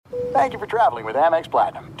Thank you for traveling with Amex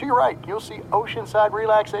Platinum. To your right, you'll see oceanside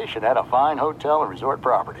relaxation at a fine hotel and resort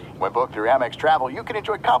property. When booked through Amex Travel, you can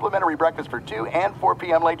enjoy complimentary breakfast for 2 and 4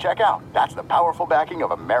 p.m. late checkout. That's the powerful backing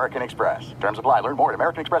of American Express. Terms apply. Learn more at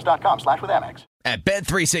americanexpress.com/withAmex. At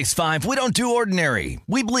Bet365, we don't do ordinary.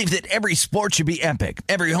 We believe that every sport should be epic.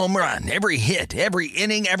 Every home run, every hit, every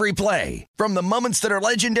inning, every play. From the moments that are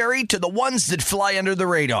legendary to the ones that fly under the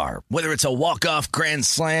radar. Whether it's a walk-off grand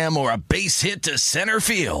slam or a base hit to center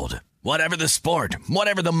field. Whatever the sport,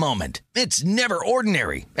 whatever the moment. It's never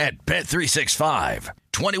ordinary at Bet365.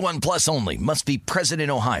 21 plus only. Must be present in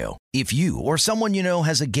Ohio. If you or someone you know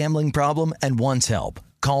has a gambling problem and wants help,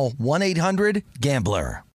 call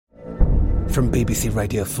 1-800-GAMBLER. From BBC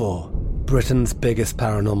Radio 4, Britain's biggest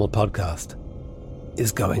paranormal podcast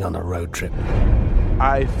is going on a road trip.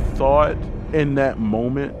 I thought in that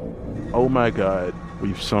moment, oh my God,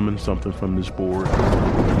 we've summoned something from this board.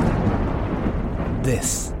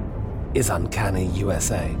 This is Uncanny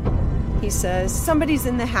USA. He says, somebody's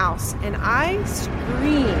in the house, and I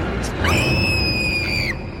screamed.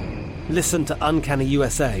 Listen to Uncanny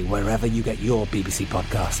USA wherever you get your BBC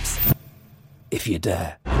podcasts, if you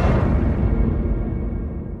dare.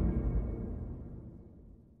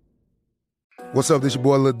 What's up, this your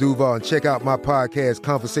boy Lil Duval, and check out my podcast,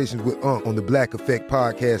 Conversations with Unc, on the Black Effect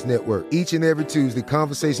Podcast Network. Each and every Tuesday,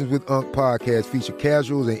 Conversations with Unc podcast feature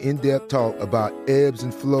casuals and in-depth talk about ebbs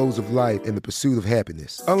and flows of life and the pursuit of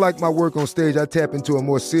happiness. Unlike my work on stage, I tap into a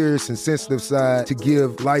more serious and sensitive side to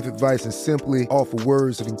give life advice and simply offer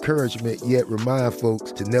words of encouragement, yet remind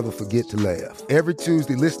folks to never forget to laugh. Every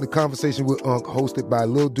Tuesday, listen to Conversations with Unc, hosted by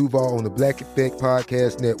Lil Duval on the Black Effect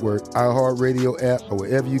Podcast Network, iHeartRadio app, or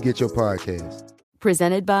wherever you get your podcasts.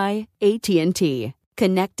 Presented by AT&T.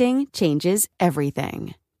 Connecting changes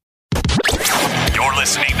everything. You're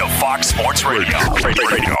listening to Fox Sports Radio.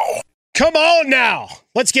 Come on now.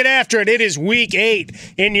 Let's get after it. It is week 8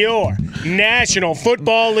 in your National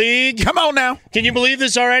Football League. Come on now. Can you believe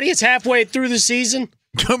this already? It's halfway through the season.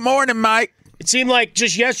 Good morning, Mike. It seemed like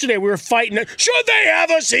just yesterday we were fighting. Should they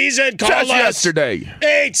have a season? Call just us. Yesterday.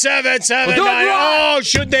 877-9. Oh,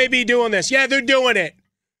 should they be doing this? Yeah, they're doing it.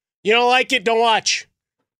 You don't like it? Don't watch.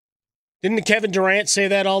 Didn't Kevin Durant say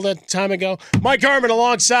that all that time ago? Mike Harmon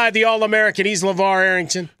alongside the All-American. He's LeVar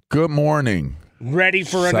Arrington. Good morning. Ready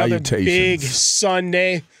for another big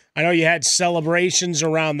Sunday. I know you had celebrations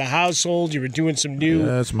around the household. You were doing some new...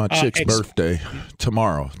 Yeah, it's my chick's birthday.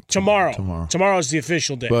 Tomorrow. Tomorrow's the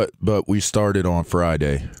official day. But we started on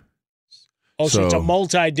Friday. Oh, so it's a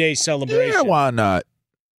multi-day celebration. Yeah, why not?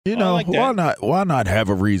 You know, like why not have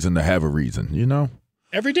a reason to have a reason, you know?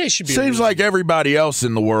 Every day should be Seems like everybody else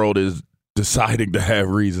in the world is deciding to have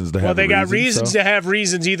reasons to have. Well, they got reasons to have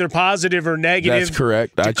reasons, either positive or negative. That's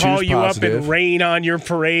correct. To I call choose you positive. up and rain on your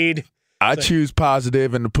parade. I choose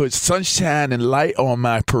positive and to put sunshine and light on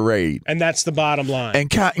my parade. And that's the bottom line. And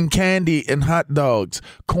cotton candy and hot dogs,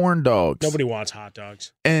 corn dogs. Nobody wants hot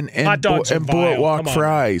dogs. And hot dogs and boardwalk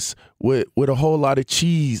fries with a whole lot of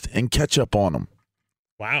cheese and ketchup on them.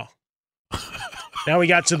 Wow. Now we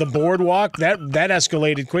got to the boardwalk. That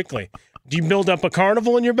escalated quickly. Do you build up a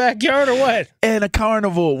carnival in your backyard or what? And a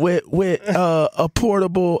carnival with a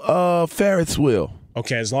portable Ferris wheel.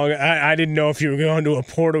 Okay, as long as I didn't know if you were going to a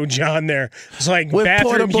Porto John there. It's like with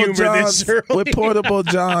bathroom humor Johns, this early. With portable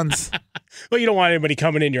Johns. Well, you don't want anybody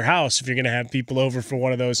coming in your house if you're going to have people over for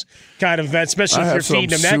one of those kind of events, especially if you're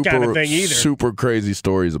feeding them that kind of thing either. Super crazy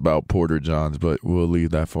stories about Porter Johns, but we'll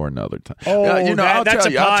leave that for another time. Oh, I'll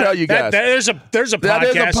tell you guys. There's a podcast. That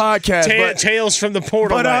is a podcast. Tales from the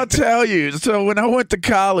Portal. But I'll tell you. So when I went to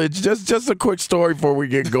college, just a quick story before we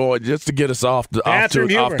get going, just to get us off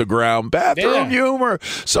the ground. Bathroom humor.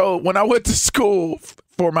 So when I went to school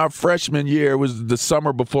for my freshman year, it was the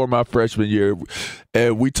summer before my freshman year,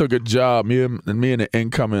 and we took a job. Me and an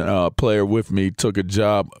incoming player with me took a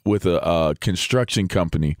job with a construction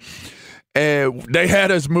company. And they had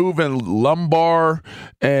us moving lumbar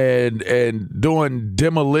and doing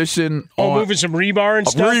demolition. Moving some rebar and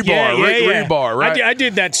stuff? Rebar, right? I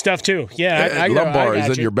did that stuff too. Yeah. Lumbar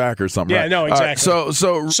is in your back or something, right? Yeah, no, exactly.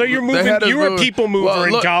 So you're moving, you were a people mover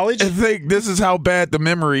in college? I think this is how bad the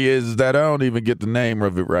memory is that I don't even get the name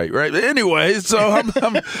of it right? Anyway, so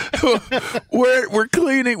we're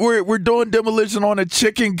cleaning, we're doing demolition on a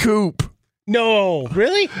chicken coop. No,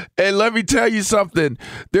 really? And let me tell you something.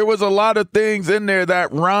 There was a lot of things in there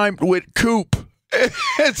that rhymed with coop.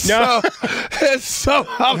 So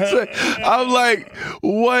I'm like,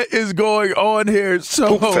 what is going on here?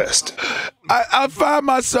 So I find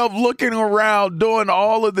myself looking around doing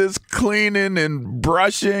all of this cleaning and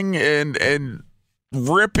brushing and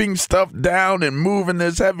ripping stuff down and moving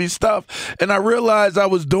this heavy stuff. And I realized I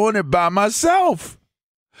was doing it by myself.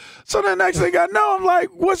 So the next thing I know, I'm like,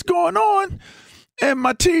 what's going on? And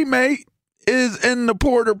my teammate is in the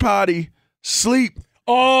porta potty, sleep.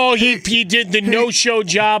 Oh, he did the no-show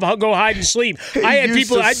job. I'll go hide and sleep. I had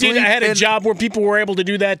people. I had a job where people were able to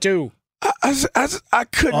do that too. I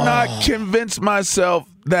could not convince myself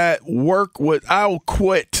that I'll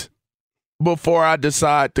quit before I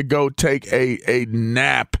decide to go take a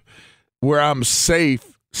nap where I'm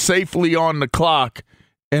safely on the clock,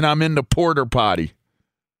 and I'm in the porta potty.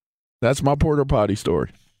 That's my porta potty story.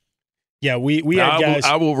 Yeah, we had guys.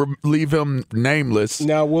 I will leave him nameless.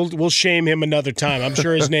 No, we'll shame him another time. I'm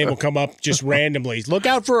sure his name will come up just randomly. Look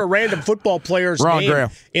out for a random football player's name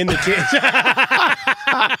Graham. In the kids.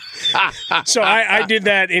 So I did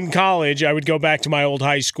that in college. I would go back to my old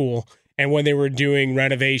high school, and when they were doing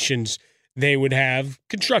renovations, they would have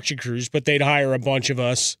construction crews, but they'd hire a bunch of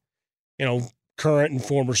us, current and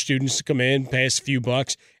former students to come in, pay us a few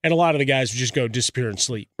bucks, and a lot of the guys would just go disappear and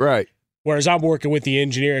sleep. Right. Whereas I'm working with the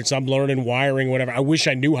engineers, I'm learning wiring, whatever. I wish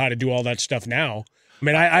I knew how to do all that stuff now. I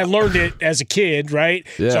mean, I learned it as a kid, right?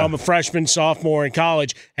 Yeah. So I'm a freshman, sophomore in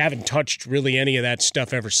college. Haven't touched really any of that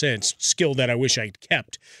stuff ever since. Skill that I wish I'd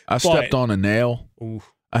kept. Stepped on a nail. Ooh.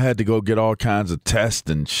 I had to go get all kinds of tests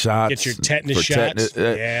and shots. Get your tetanus shots.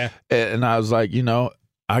 Yeah. And I was like,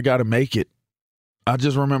 I got to make it. I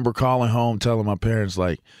just remember calling home, telling my parents,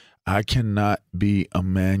 like, I cannot be a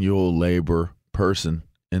manual labor person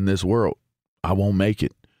in this world. I won't make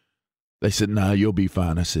it. They said, nah, you'll be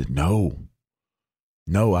fine. I said, no,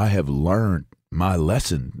 I have learned my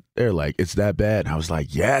lesson. They're like, it's that bad. I was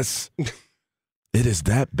like, yes, it is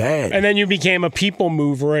that bad. And then you became a people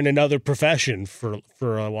mover in another profession for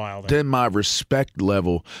a while. Then my respect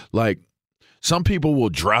level, like, some people will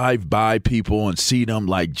drive by people and see them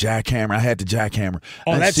like jackhammer. I had to jackhammer.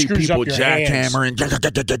 Oh, that see screws people up your jackhammer and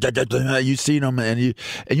you see them and you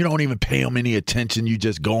don't even pay them any attention. You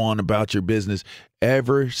just go on about your business.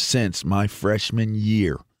 Ever since my freshman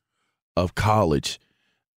year of college,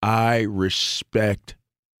 I respect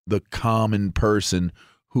the common person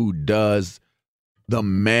who does the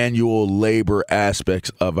manual labor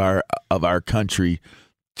aspects of our country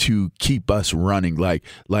to keep us running. Like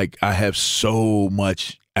I have so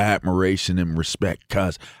much admiration and respect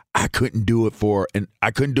because I couldn't do it for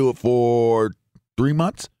 3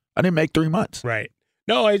 months. I didn't make 3 months. Right.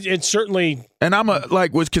 No, it's certainly. And I'm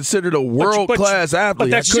was considered a world-class athlete. But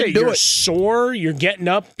that's I couldn't do you're it. Sore, you're getting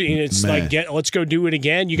up, and it's like, let's go do it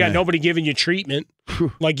again. You got nobody giving you treatment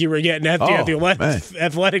like you were getting at the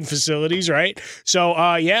athletic facilities, right?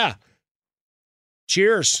 So, yeah.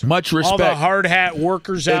 Cheers. Much respect. All the hard hat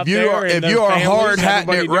workers out there. If you are hard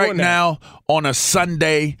hatting it right now on a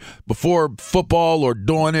Sunday before football or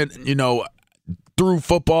doing it, through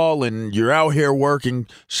football and you're out here working,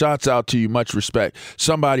 shots out to you. Much respect.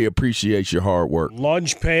 Somebody appreciates your hard work.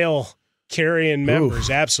 Lunch pail carrying members.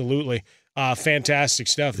 Absolutely. Fantastic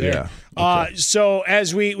stuff there. Yeah. Okay. So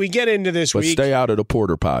as we get into this week. Stay out of the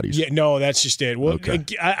porta potties. Yeah, no, that's just it. Well, okay.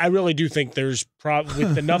 I really do think there's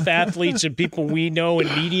with enough athletes and people we know in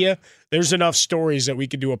media, there's enough stories that we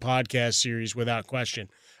could do a podcast series without question.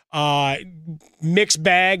 Mixed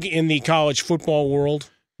bag in the college football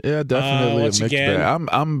world. Yeah, definitely a mixed bag.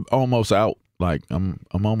 I'm almost out. Like I'm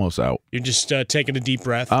almost out. You're just taking a deep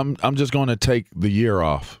breath. I'm just going to take the year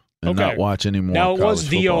off. And not watch any more. Now, it was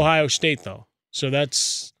the football. Ohio State, though. So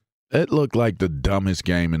it looked like the dumbest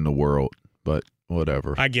game in the world, but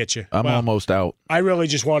whatever. I get you. I'm almost out. I really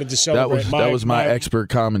just wanted to celebrate that was my expert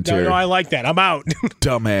commentary. No, I like that. I'm out.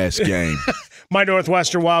 Dumbass game. My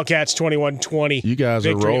Northwestern Wildcats 21-20. You guys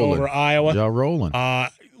are rolling. Over Iowa. Y'all rolling.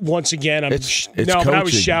 Once again, it's but I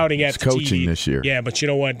was shouting at it's the coaching TV. This year. Yeah, but you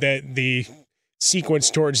know what? The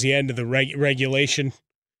sequence towards the end of the regulation,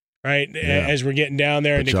 right? Yeah. As we're getting down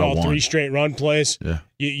there, and they call 3 straight run plays. Yeah.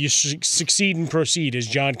 You succeed and proceed, as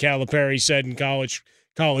John Calipari said in college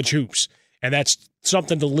hoops, and that's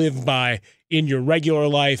something to live by in your regular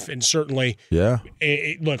life, and certainly,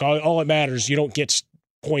 look, all it matters, you don't get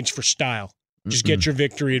points for style. Just get your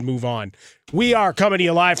victory and move on. We are coming to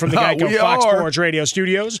you live from the Geico Fox Sports Radio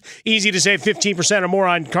studios. Easy to save 15% or more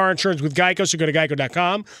on car insurance with Geico, so go to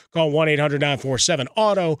geico.com. Call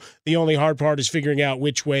 1-800-947-AUTO. The only hard part is figuring out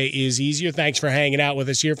which way is easier. Thanks for hanging out with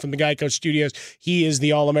us here from the Geico studios. He is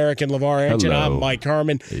the All-American LeVar Arrington. I'm Mike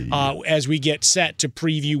Harmon. As we get set to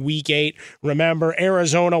preview Week 8, remember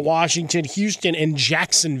Arizona, Washington, Houston, and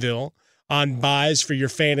Jacksonville on buys for your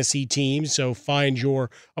fantasy team. So find your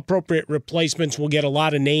appropriate replacements. We'll get a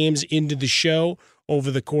lot of names into the show over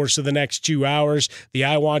the course of the next 2 hours. The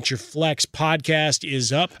I Want Your Flex podcast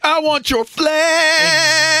is up. I want your flex.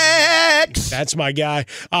 That's my guy.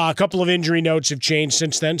 A couple of injury notes have changed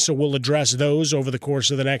since then, so we'll address those over the course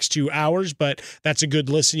of the next 2 hours, but that's a good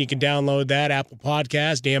listen. You can download that, Apple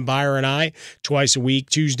Podcast. Dan Beyer and I, twice a week,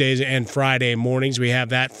 Tuesdays and Friday mornings. We have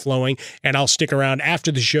that flowing, and I'll stick around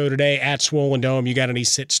after the show today at Swollen Dome. You got any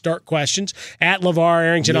sit-start questions? At LeVar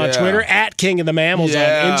Arrington on Twitter, at King of the Mammals on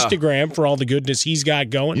Instagram for all the goodness he's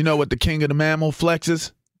got going. You know what the King of the Mammal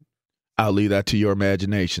flexes? I'll leave that to your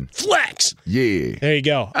imagination. Flex! Yeah. There you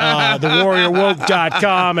go.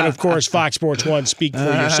 TheWarriorWoke.com and, of course, Fox Sports 1. Speak for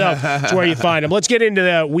yourself. That's where you find them. Let's get into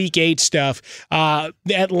the Week 8 stuff.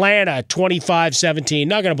 Atlanta, 25-17.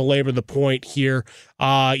 Not going to belabor the point here.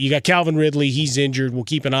 You got Calvin Ridley. He's injured. We'll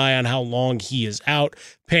keep an eye on how long he is out.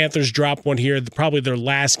 Panthers drop one here. Probably their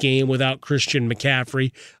last game without Christian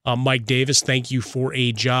McCaffrey. Mike Davis, thank you for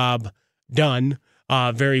a job done.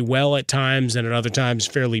 Very well at times, and at other times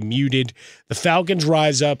fairly muted. The Falcons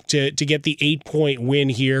rise up to get the 8-point win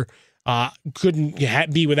here. Couldn't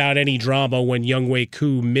be without any drama when Younghoe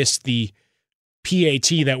Koo missed the PAT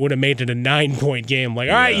that would have made it a 9-point game. All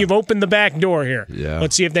right, you've opened the back door here. Yeah.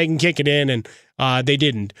 Let's see if they can kick it in, and they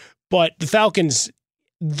didn't. But the Falcons,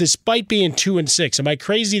 despite being 2-6, am I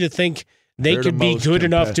crazy to think they could be good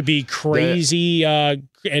enough to be crazy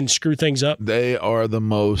and screw things up? They are the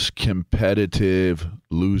most competitive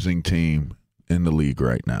losing team in the league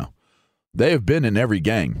right now. They have been in every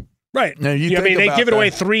game. Right. Now, they've given away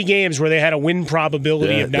 3 games where they had a win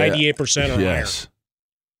probability of 98% or higher.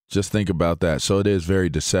 Just think about that. So it is very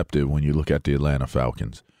deceptive when you look at the Atlanta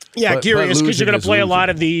Falcons. Yeah, curious because you're going to play a lot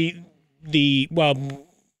of the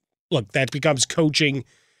look, that becomes coaching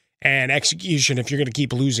and execution if you're going to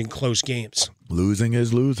keep losing close games. Losing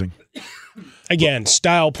is losing. Again,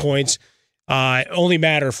 style points only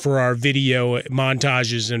matter for our video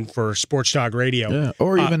montages and for Sports Talk Radio. Yeah,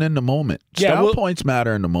 or even in the moment. Style points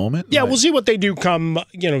matter in the moment. Yeah, we'll see what they do come.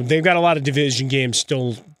 They've got a lot of division games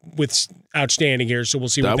still with outstanding here, so we'll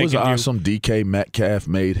see what they can do. That was awesome. DK Metcalf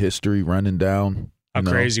made history running down. How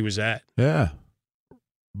crazy was that? Yeah.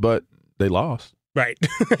 But they lost. Right,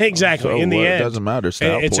 exactly. So in the end, it doesn't matter. It's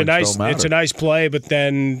a nice, don't matter. It's a nice play, but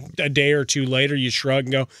then a day or two later, you shrug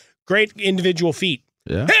and go, "Great individual feat."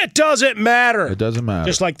 Yeah, it doesn't matter. It doesn't matter.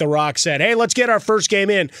 Just like The Rock said, "Hey, let's get our first game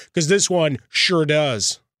in because this one sure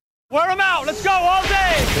does." Wear them out. Let's go all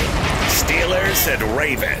day. Steelers and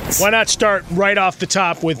Ravens. Why not start right off the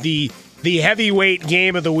top with the heavyweight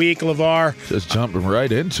game of the week, LeVar? Just jumping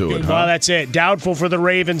right into it. Well, that's it. Doubtful for the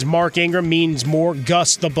Ravens. Mark Ingram means more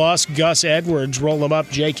Gus the Bus. Gus Edwards, roll him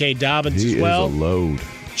up. J.K. Dobbins as well. He is a load.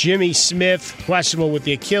 Jimmy Smith, questionable with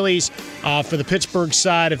the Achilles. For the Pittsburgh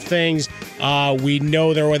side of things, we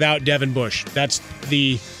know they're without Devin Bush. That's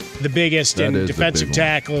the biggest. And defensive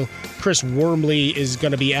tackle Chris Wormley is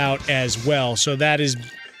going to be out as well. So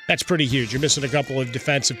that's pretty huge. You're missing a couple of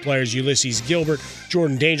defensive players, Ulysses Gilbert,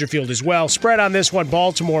 Jordan Dangerfield as well. Spread on this one,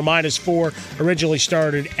 Baltimore -4, originally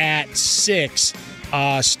started at 6.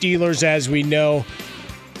 Steelers, as we know,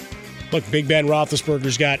 look, Big Ben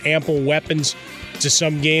Roethlisberger's got ample weapons. To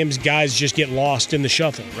some games, guys just get lost in the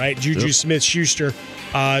shuffle, right? Juju Smith-Schuster,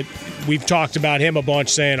 we've talked about him a bunch,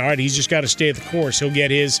 saying, all right, he's just got to stay the course. He'll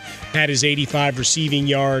had his 85 receiving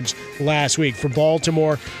yards last week. For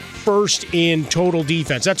Baltimore, first in total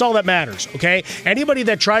defense. That's all that matters, okay? Anybody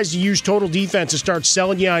that tries to use total defense to start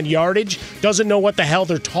selling you on yardage doesn't know what the hell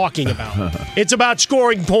they're talking about. It's about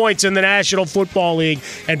scoring points in the National Football League,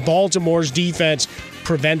 and Baltimore's defense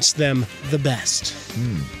prevents them the best.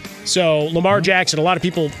 So Lamar Jackson, a lot of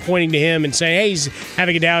people pointing to him and saying, hey, he's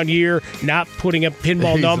having a down year, not putting up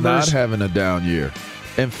pinball numbers. He's not having a down year.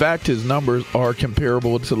 In fact, his numbers are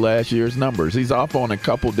comparable to last year's numbers. He's off on a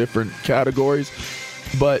couple different categories,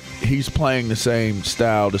 but he's playing the same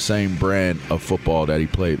style, the same brand of football that he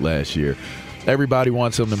played last year. Everybody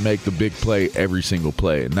wants him to make the big play every single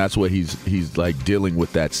play, and that's what he's like dealing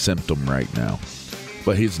with that symptom right now.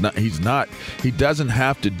 But he doesn't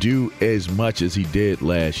have to do as much as he did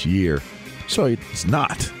last year. So it's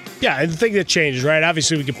not. Yeah, and the thing that changes, right?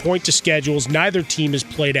 Obviously, we can point to schedules. Neither team has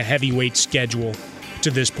played a heavyweight schedule to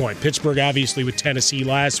this point. Pittsburgh, obviously, with Tennessee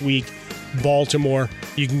last week. Baltimore,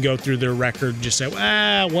 you can go through their record and just say,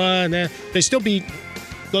 they still beat.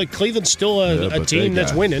 Like Cleveland's still a team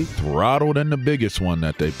that's winning. Throttled in the biggest one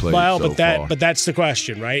that they played. Well, but that's the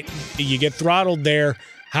question, right? You get throttled there.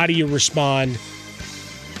 How do you respond?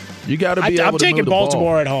 You got to be able to I'm taking move the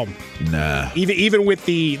Baltimore ball. at home. Nah. Even with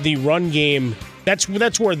the run game,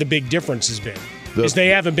 that's where the big difference has been. Because they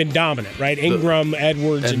haven't been dominant, right? Ingram,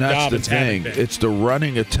 Edwards, and Dobbins haven't been. It's the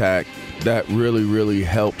running attack that really, really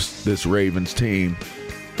helps this Ravens team.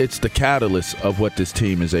 It's the catalyst of what this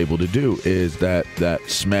team is able to do, is that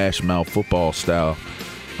smash mouth football style.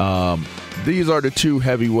 These are the two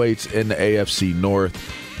heavyweights in the AFC North.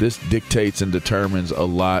 This dictates and determines a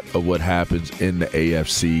lot of what happens in the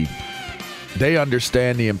AFC. They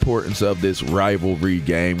understand the importance of this rivalry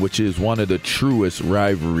game, which is one of the truest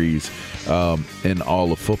rivalries in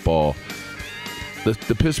all of football.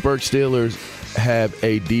 The Pittsburgh Steelers have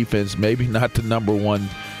a defense, maybe not the number one.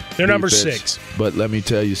 They're number 6. But let me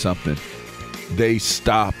tell you something. They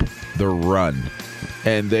stop the run,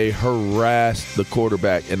 and they harass the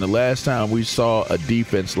quarterback. And the last time we saw a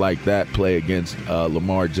defense like that play against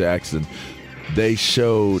Lamar Jackson, they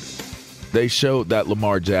showed that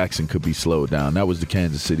Lamar Jackson could be slowed down. That was the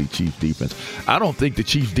Kansas City Chiefs defense. I don't think the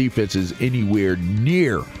Chiefs defense is anywhere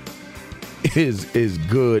near as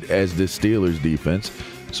good as the Steelers defense.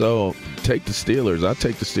 So take the Steelers. I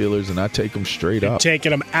take the Steelers, and I take them straight up.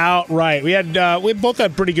 Taking them outright. We both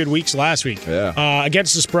had pretty good weeks last week. Yeah.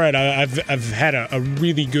 Against the spread, I've had a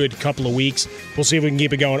really good couple of weeks. We'll see if we can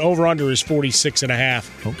keep it going. Over/under is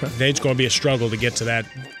 46.5. Okay. It's going to be a struggle to get to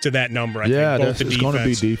that number. I think. Both it's going to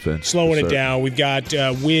be defense. Slowing it down. We've got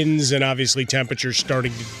winds and obviously temperatures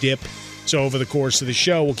starting to dip. So over the course of the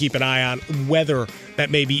show, we'll keep an eye on weather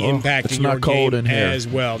that may be impacting your game as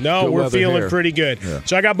well. No, we're feeling pretty good. Yeah.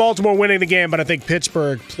 So I got Baltimore winning the game, but I think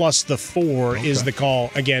Pittsburgh plus the 4 is the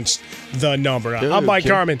call against the number. I'm Mike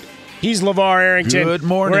Carmen. He's LeVar Arrington. Good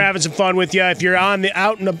morning. We're having some fun with you. If you're on the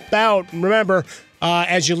out and about, remember,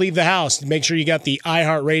 as you leave the house, make sure you got the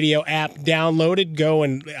iHeartRadio app downloaded. Go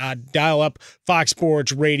and dial up Fox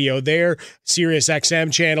Sports Radio there. Sirius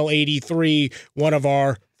XM channel 83, one of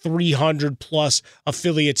our 300 plus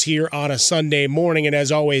affiliates here on a Sunday morning. And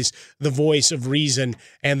as always, the voice of reason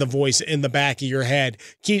and the voice in the back of your head.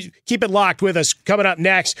 Keep it locked with us. Coming up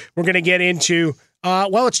next, we're going to get into,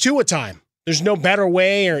 it's Tua time. There's no better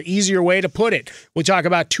way or easier way to put it. We'll talk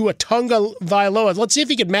about Tua Tagovailoa. Let's see if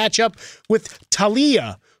he can match up with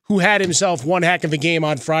Talia, who had himself one heck of a game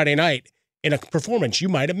on Friday night in a performance you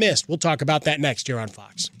might have missed. We'll talk about that next here on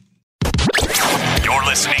Fox. You're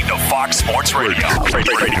listening to Fox Sports Radio.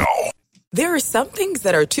 There are some things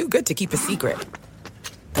that are too good to keep a secret.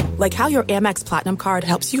 Like how your Amex Platinum card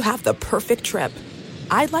helps you have the perfect trip.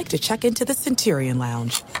 I'd like to check into the Centurion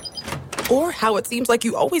Lounge. Or how it seems like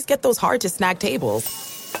you always get those hard-to-snag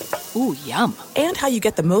tables. Ooh, yum. And how you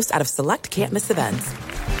get the most out of select can't-miss events.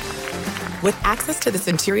 With access to the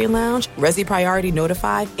Centurion Lounge, Resi Priority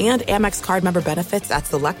Notified, and Amex card member benefits at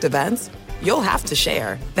select events, you'll have to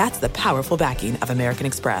share. That's the powerful backing of American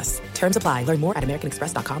Express. Terms apply. Learn more at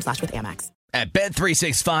americanexpress.com/withAmex. At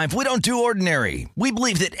Bet365, we don't do ordinary. We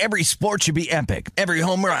believe that every sport should be epic. Every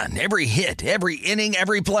home run, every hit, every inning,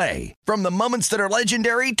 every play. From the moments that are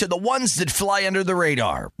legendary to the ones that fly under the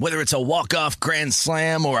radar. Whether it's a walk-off grand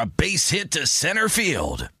slam or a base hit to center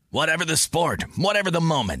field. Whatever the sport, whatever the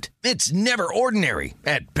moment, it's never ordinary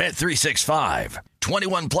at Bet365.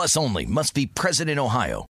 21 plus only. Must be present in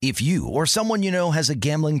Ohio. If you or someone you know has a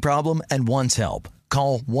gambling problem and wants help,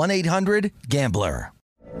 call 1-800-GAMBLER.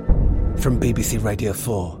 From BBC Radio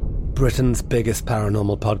 4, Britain's biggest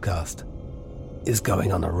paranormal podcast is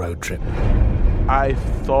going on a road trip. I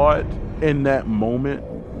thought in that moment,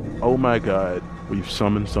 oh my God, we've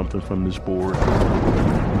summoned something from this board.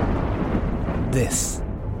 This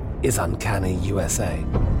is Uncanny USA.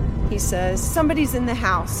 He says, somebody's in the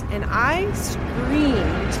house, and I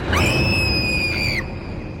screamed.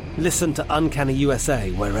 Listen to Uncanny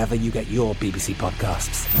USA wherever you get your BBC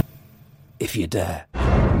podcasts, if you dare.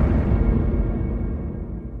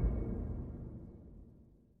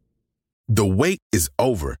 The wait is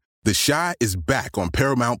over. The Chi is back on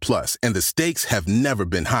Paramount Plus, and the stakes have never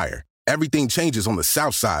been higher. Everything changes on the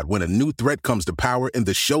South Side when a new threat comes to power in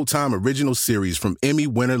the Showtime original series from Emmy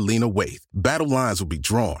winner Lena Waithe. Battle lines will be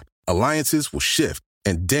drawn, alliances will shift,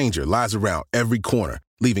 and danger lies around every corner,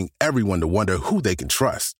 leaving everyone to wonder who they can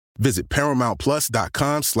trust. Visit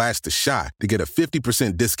ParamountPlus.com/The Chi to get a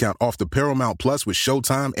 50% discount off the Paramount Plus with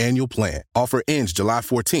Showtime annual plan. Offer ends July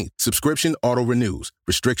 14th. Subscription auto-renews.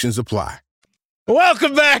 Restrictions apply.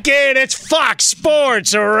 Welcome back in. It's Fox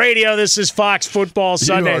Sports Radio. This is Fox Football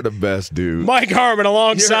Sunday. You are the best dude. Mike Harmon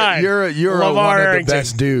alongside. You're LeVar one of Arrington. the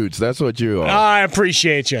best dudes. That's what you are. I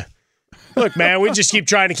appreciate you. Look, man, we just keep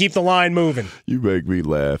trying to keep the line moving. You make me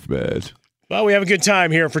laugh, man. Well, we have a good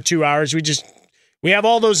time here for 2 hours. We have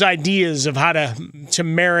all those ideas of how to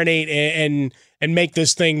marinate and make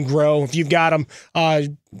this thing grow. If you've got them,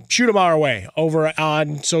 shoot them our way over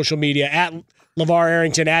on social media at LeVar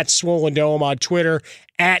Arrington at Swollen Dome on Twitter,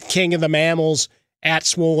 at King of the Mammals, at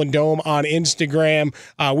Swollen Dome on Instagram.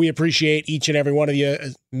 We appreciate each and every one of you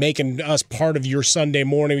making us part of your Sunday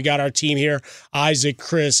morning. We got our team here, Isaac,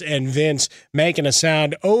 Chris, and Vince, making us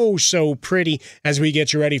sound oh so pretty as we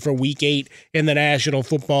get you ready for Week 8 in the National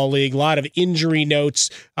Football League. A lot of injury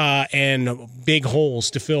notes and big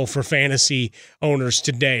holes to fill for fantasy owners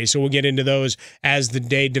today. So we'll get into those as the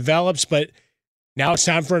day develops. But now it's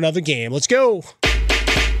time for another game. Let's go.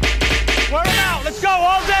 Wear them out. Let's go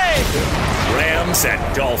all day. Rams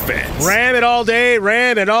and Dolphins. Ram it all day,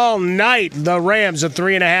 ram it all night. The Rams, a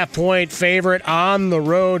 3.5-point favorite on the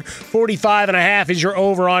road. 45.5 is your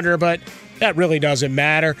over-under, but that really doesn't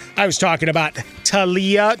matter. I was talking about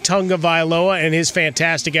Taulia Tagovailoa and his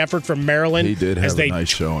fantastic effort from Maryland. He did have a nice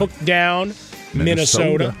showing. Took down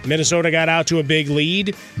Minnesota. Minnesota got out to a big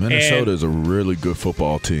lead. Minnesota is a really good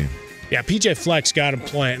football team. Yeah, PJ Fleck's got him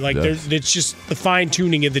playing. It's just the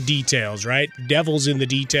fine-tuning of the details, right? Devil's in the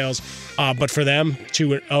details. But for them,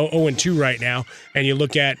 0-2 right now. And you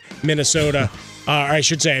look at Minnesota, or I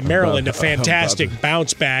should say Maryland, a fantastic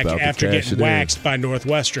bounce back after getting waxed by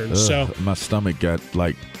Northwestern. So my stomach got,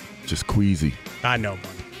 just queasy. I know,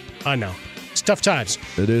 buddy. I know. It's tough times.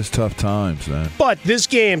 It is tough times, man. But this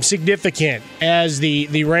game significant as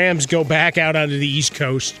the Rams go back out onto the East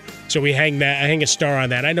Coast. So we hang a star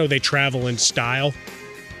on that. I know they travel in style,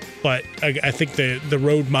 but I think the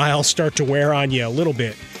road miles start to wear on you a little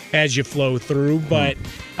bit as you flow through. But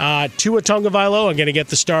Tua Tagovailoa going to get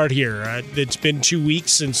the start here. It's been 2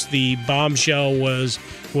 weeks since the bombshell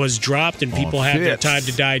was dropped, and people have their time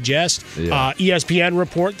to digest. Yeah. ESPN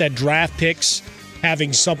report that draft picks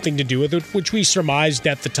having something to do with it, which we surmised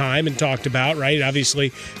at the time and talked about, right?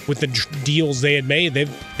 Obviously, with the deals they had made,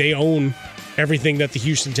 they own everything that the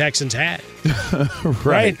Houston Texans had.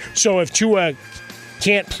 Right? So if Tua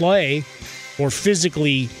can't play, or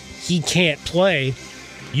physically he can't play,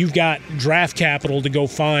 you've got draft capital to go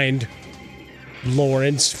find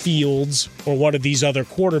Lawrence, Fields, or one of these other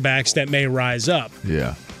quarterbacks that may rise up.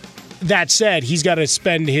 Yeah. That said, he's got to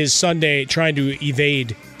spend his Sunday trying to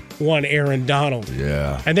evade one Aaron Donald.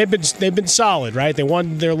 Yeah. And they've been solid, right? They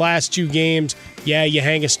won their last 2 games. Yeah, you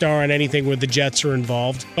hang a star on anything where the Jets are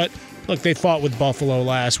involved, but look, they fought with Buffalo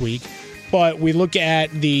last week. But we look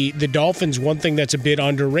at the Dolphins, one thing that's a bit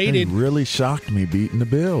underrated. It really shocked me beating the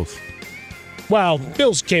Bills. Well,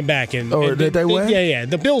 Bills came back and did they win? Yeah.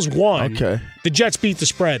 The Bills won. Okay. The Jets beat the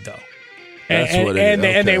spread though. And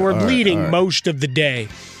they were leading most of the day.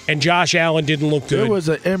 And Josh Allen didn't look good. There was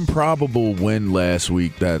an improbable win last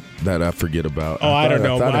week that I forget about. Oh, I don't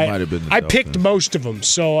know. I thought it might have been the I picked most of them,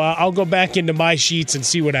 so I'll go back into my sheets and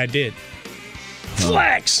see what I did.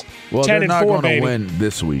 Flex. Well, they're not going to win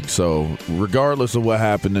this week, so regardless of what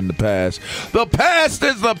happened in the past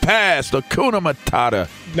is the past. Hakuna Matata.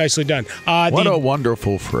 Nicely done. What a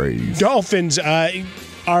wonderful phrase. Dolphins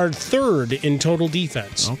are third in total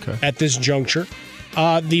defense at this juncture.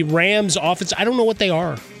 The Rams offense, I don't know what they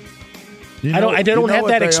are. I don't have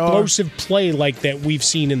that explosive play like that we've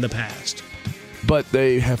seen in the past. But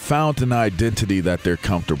they have found an identity that they're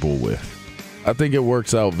comfortable with. I think it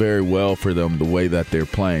works out very well for them the way that they're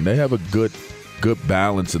playing. They have a good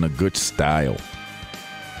balance and a good style.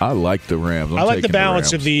 I like the Rams. I like the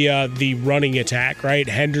balance of the running attack, right?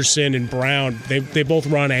 Henderson and Brown, they both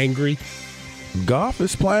run angry. Goff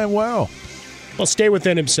is playing well. Well, stay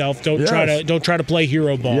within himself. Don't try to play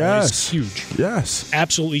hero ball. Yes. It's huge. Yes.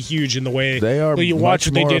 Absolutely huge in the way they are. You watch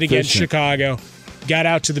what they did efficient. against Chicago. Got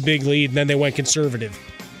out to the big lead, and then they went conservative.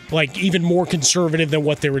 Like, even more conservative than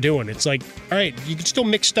what they were doing. It's like, all right, you can still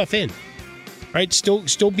mix stuff in. Right?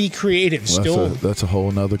 Still be creative. That's a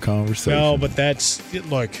whole nother conversation. No, but it's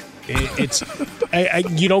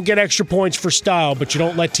you don't get extra points for style, but you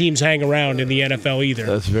don't let teams hang around in the NFL either.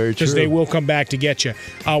 That's very true. Because they will come back to get you.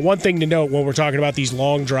 One thing to note when we're talking about these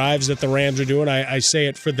long drives that the Rams are doing, I say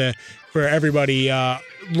it for everybody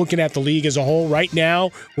looking at the league as a whole. Right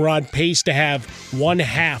now, we're on pace to have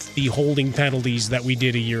 1/2 the holding penalties that we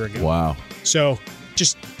did a year ago. Wow. So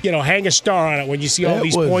just, hang a star on it when you see all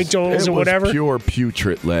these point totals or whatever. It was pure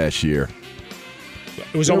putrid last year.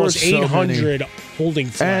 It was almost 800 holding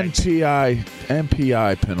flags. And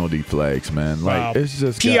PI penalty flags, man. Wow. It's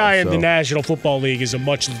just PI in the National Football League is a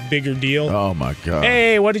much bigger deal. Oh, my God.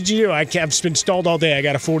 Hey, what did you do? I've been stalled all day. I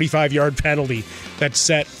got a 45-yard penalty that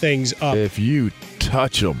set things up. If you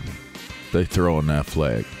touch them, they throw in that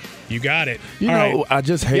flag. You got it. I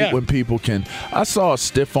just hate when people can. I saw a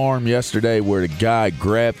stiff arm yesterday where the guy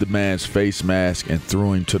grabbed the man's face mask and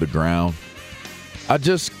threw him to the ground. I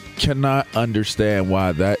just cannot understand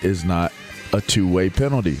why that is not a two-way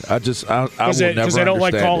penalty. I would never understand because they don't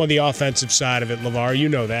like calling it. the offensive side of it, LeVar. You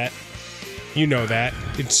know that.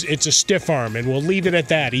 It's a stiff arm, and we'll leave it at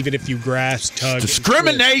that. Even if you grasp, tug,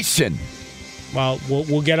 discrimination. Well,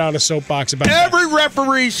 we'll get on a soapbox about every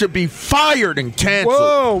referee should be fired and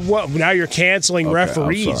canceled. Whoa! Now you're canceling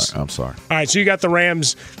referees. I'm sorry. All right, so you got the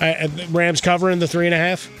Rams. Rams covering the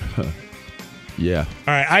 3.5. Yeah. All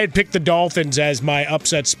right, I had picked the Dolphins as my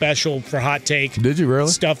upset special for hot take. Did you really?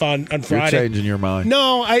 Stuff on Friday. You're changing your mind.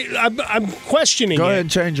 No, I'm questioning it. Go ahead and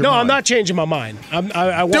change your mind. No, I'm not changing my mind.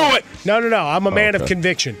 I won't. Do it! No. I'm a man of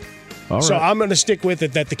conviction. All so right. I'm going to stick with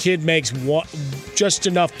it that the kid makes just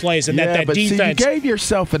enough plays and that but defense. See, you gave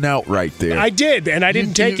yourself an out right there. I did, and I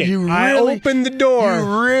didn't take it. I opened the door.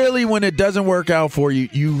 You really, when it doesn't work out for you,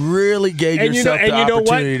 you really gave yourself the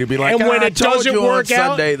opportunity to be like, and when I it told doesn't you work on out,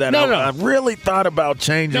 Sunday that I really thought about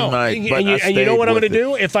changing my. And you know what I'm going to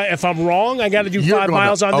do? If I'm wrong, I got to do 5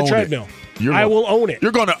 miles on the treadmill. I will own it.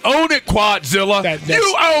 You're going to own it, Quadzilla.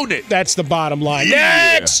 You own it. That's the bottom line.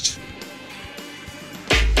 Yeah. Next.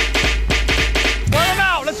 Wear them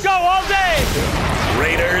out. Let's go all day.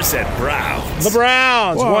 Raiders and Browns. The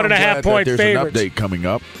Browns, well, 1.5 point there's favorites. An update coming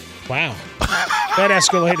up. Wow. That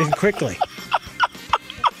escalated quickly.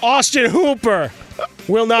 Austin Hooper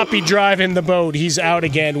will not be driving the boat. He's out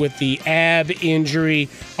again with the ab injury.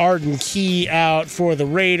 Arden Key out for the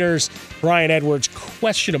Raiders. Bryan Edwards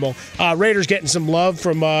questionable. Raiders getting some love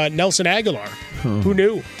from Nelson Aguilar. Who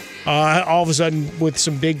knew? All of a sudden with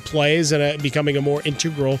some big plays and becoming a more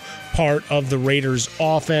integral part of the Raiders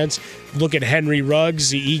offense. Look at Henry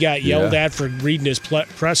Ruggs. He got yelled at for reading his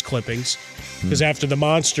press clippings because after the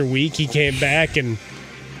Monster Week, he came back and,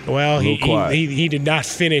 well, he did not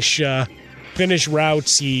finish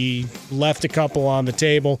routes. He left a couple on the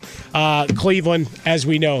table. Cleveland, as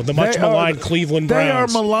we know, the much maligned Cleveland Browns. They are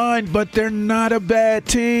maligned, but they're not a bad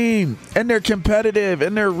team. And they're competitive,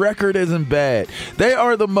 and their record isn't bad. They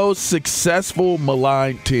are the most successful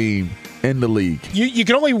maligned team in the league. You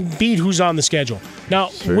can only beat who's on the schedule.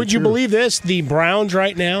 Now, would you believe this? The Browns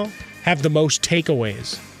right now have the most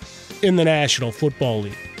takeaways in the National Football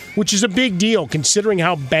League, which is a big deal considering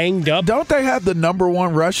how banged up. Don't they have the number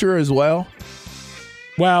one rusher as well?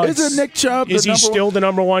 Well, isn't Nick Chubb is he still the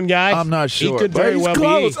number one guy? I'm not sure. He could very well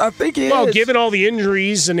close. be. I think he is. Well, given all the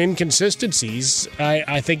injuries and inconsistencies,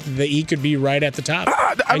 I think that he could be right at the top.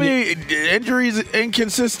 I mean, injuries,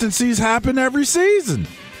 inconsistencies happen every season.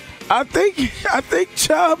 I think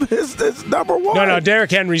Chubb is number one. No,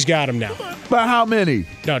 Derrick Henry's got him now. By how many?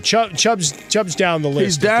 No, Chubb's down the list.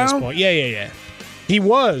 He's down? At this point. Yeah. He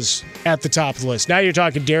was at the top of the list. Now you're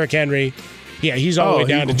talking Derrick Henry. Yeah, he's all the way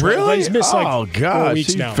down to 12. Really? He's missed 4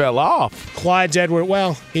 weeks now. He fell off. Clyde's Edward.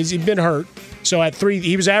 Well, he's been hurt. So at 3,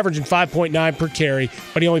 he was averaging 5.9 per carry,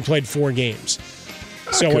 but he only played 4 games.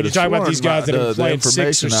 So when you're talking about these guys that have played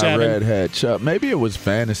 6 or 7, I read had Chubb. Maybe it was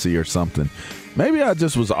fantasy or something. Maybe I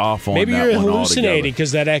just was off on maybe that you're one hallucinating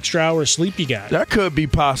because that extra hour of sleep you got. That could be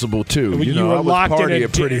possible, too. You were I was locked partying in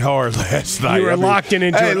pretty hard last night. You were locked in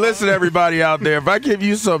into Hey, listen, everybody out there. If I give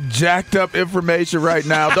you some jacked up information right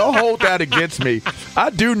now, don't hold that against me. I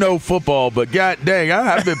do know football, but god dang, I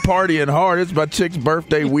have been partying hard. It's my chick's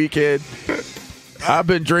birthday weekend. I've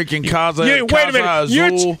been drinking Casa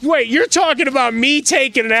Azul. You're talking about me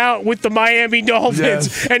taking it out with the Miami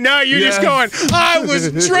Dolphins, and now you're just going, I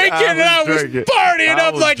was drinking and I was partying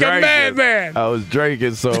up like a madman. I was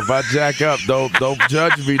drinking, so if I jack up, don't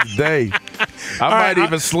judge me today. I might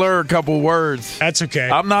even slur a couple words. That's okay.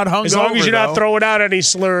 I'm not hungover, as long as you're not throwing out any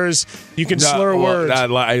slurs, you can slur words. I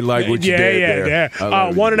like what you did there. Yeah.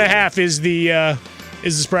 1.5 is the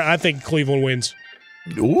spread. I think Cleveland wins.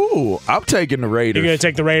 Ooh, I'm taking the Raiders. You're going to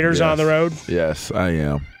take the Raiders on the road? Yes, I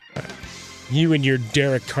am. You and your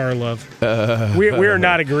Derek Carr love. We're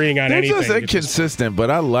not agreeing on anything. They're just inconsistent, but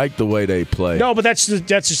I like the way they play. No, but that's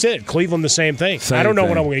just it. Cleveland, the same thing. I don't know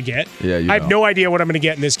what I'm going to get. Yeah, I have no idea what I'm going to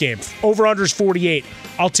get in this game. Over-under is 48.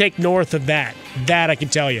 I'll take north of that. That I can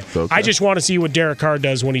tell you. Okay. I just want to see what Derek Carr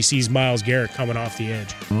does when he sees Myles Garrett coming off the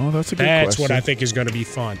edge. Oh, that's a good question. That's what I think is going to be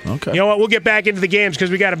fun. Okay. You know what? We'll get back into the games because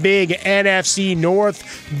we got a big NFC North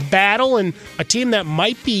battle and a team that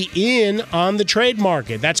might be in on the trade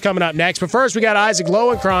market. That's coming up next. But first, we got Isaac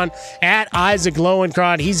Lowenkron at Isaac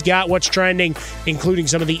Lowenkron. He's got what's trending, including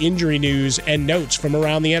some of the injury news and notes from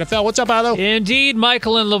around the NFL. What's up, Ilo? Indeed,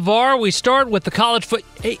 Michael and LeVar. We start with the college foot.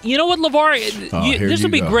 You know what, LeVar? This will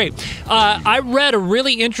be great. I read a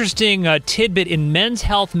really interesting tidbit in Men's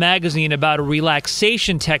Health magazine about a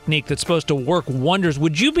relaxation technique that's supposed to work wonders.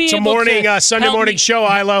 Would you be able to Sunday morning show,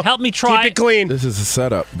 Ilo. Help me try. Keep it clean. This is a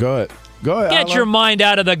setup. Go ahead. Get your mind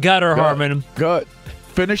out of the gutter, Harmon. Go ahead.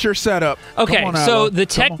 Finish your setup. Okay, so the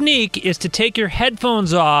technique is to take your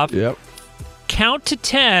headphones off. Yep. Count to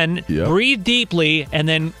 10, breathe deeply, and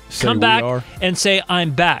then come back and say,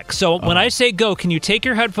 I'm back. So when I say go, can you take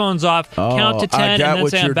your headphones off, count to 10, and then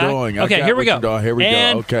say, I'm back? Okay, here we go. Here we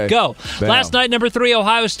go. Okay. Go. Bam. Last night, number 3,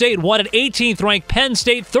 Ohio State won at 18th-ranked Penn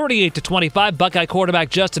State, 38-25. Buckeye quarterback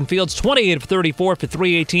Justin Fields, 28 of 34 for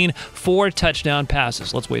 318, 4 touchdown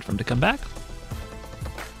passes. Let's wait for him to come back.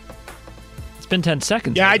 Been 10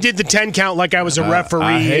 seconds. Yeah, I did the 10 count like I was a referee.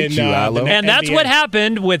 I hate you, and that's what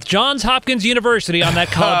happened with Johns Hopkins University on that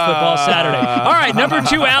college football Saturday. All right, number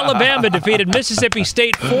 2, Alabama defeated Mississippi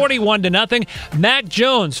State 41-0. Mac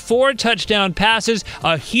Jones, 4 touchdown passes.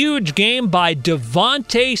 A huge game by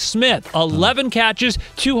Devontae Smith. 11 catches,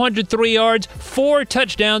 203 yards, 4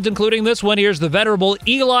 touchdowns, including this one. Here's the venerable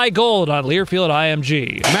Eli Gold on Learfield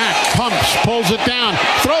IMG. Mac pumps, pulls it down,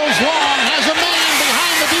 throws long, has a man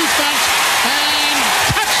behind the defense.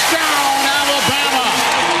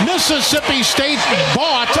 Mississippi State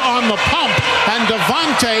bought on the pump, and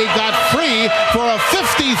Devontae got free for a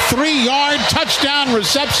 53-yard touchdown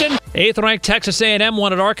reception. 8th-ranked Texas A&M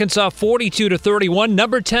won at Arkansas 42-31.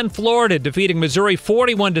 Number 10 Florida defeating Missouri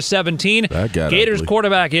 41-17. Gators ugly.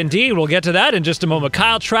 Quarterback, indeed. We'll get to that in just a moment.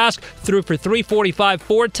 Kyle Trask threw for 345,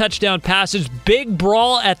 4 touchdown passes. Big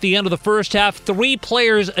brawl at the end of the first half. 3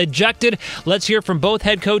 players ejected. Let's hear from both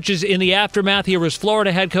head coaches in the aftermath. Here was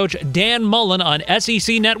Florida head coach Dan Mullen on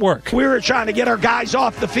SEC Network. We were trying to get our guys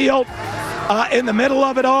off the field in the middle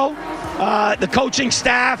of it all. The coaching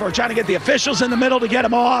staff are trying to get the officials in the middle to get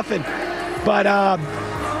them off. But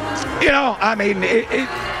it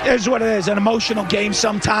is what it is, an emotional game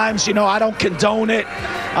sometimes. I don't condone it.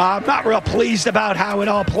 I'm not real pleased about how it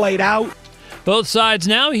all played out. Both sides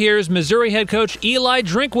now. Here's Missouri head coach Eli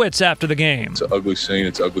Drinkwitz after the game. It's an ugly scene.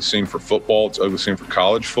 It's an ugly scene for football. It's an ugly scene for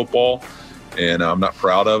college football, and I'm not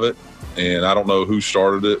proud of it. And I don't know who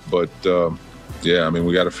started it, but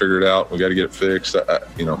we got to figure it out. We got to get it fixed.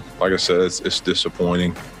 Like I said, it's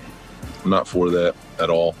disappointing. I'm not for that at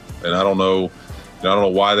all. And I don't know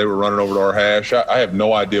why they were running over to our hash. I have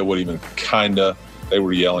no idea what even they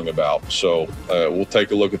were yelling about. So we'll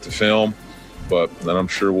take a look at the film, but then I'm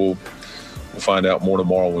sure we'll find out more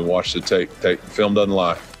tomorrow when we watch the tape. The film doesn't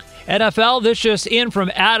lie. NFL, this just in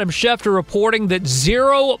from Adam Schefter reporting that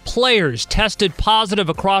 0 players tested positive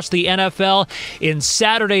across the NFL in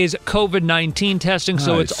Saturday's COVID-19 testing. Nice.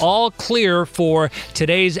 So it's all clear for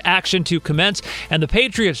today's action to commence. And the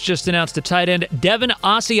Patriots just announced the tight end Devin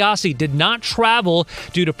Asiasi did not travel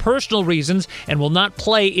due to personal reasons and will not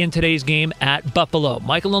play in today's game at Buffalo.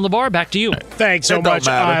 Michael and LeVar, back to you. Thanks so much,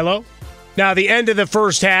 Ilo. Now, the end of the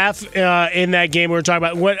first half in that game we were talking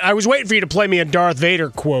about, I was waiting for you to play me a Darth Vader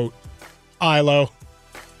quote, Ilo,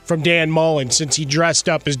 from Dan Mullen, since he dressed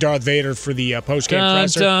up as Darth Vader for the postgame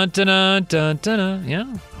presser.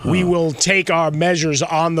 Yeah. We will take our measures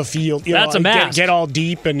on the field. That's a mask. Get all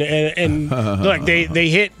deep and look, they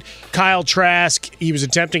hit Kyle Trask. He was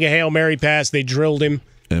attempting a Hail Mary pass. They drilled him.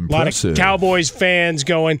 Impressive. A lot of Cowboys fans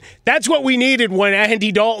going, that's what we needed when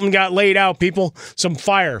Andy Dalton got laid out, people. Some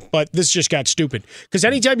fire. But this just got stupid. Because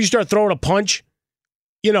anytime you start throwing a punch,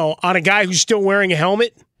 on a guy who's still wearing a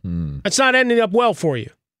helmet, that's not ending up well for you.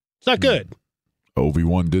 It's not good.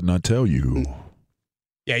 Obi-Wan did not tell you.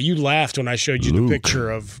 Yeah, you laughed when I showed you the picture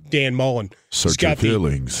of Dan Mullen. Search He's got your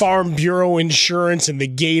feelings. The Farm Bureau insurance and the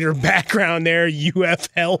Gator background there, UF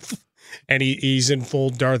Health. And he's in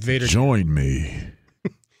full Darth Vader. Join me.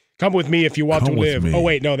 Come with me if you want to live. Me. Oh,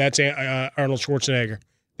 wait, no, that's Arnold Schwarzenegger.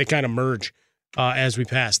 They kind of merge as we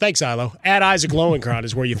pass. Thanks, Ilo. At Isaac Lowenkron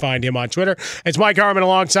is where you find him on Twitter. It's Mike Harmon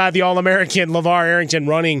alongside the All-American LeVar Arrington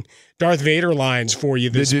running Darth Vader lines for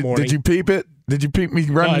you this morning. Did you peep it? Did you peep me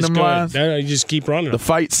running them lines? No, you just keep running them. The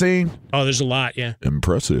fight scene? Oh, there's a lot, yeah.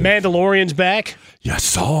 Impressive. Mandalorian's back. Yeah, I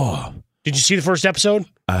saw. Did you see the first episode?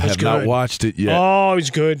 I have not watched it yet. Oh,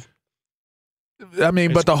 it's good. I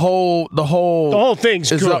mean, but the whole thing's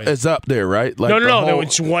good. Is up there, right? Like no.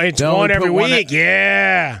 It's one every week.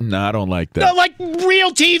 Yeah. No, I don't like that. No, like real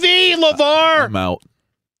TV, LeVar. I'm out.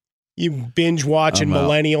 You binge watching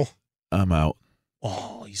millennial. I'm out.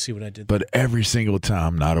 Oh, you see what I did? But every single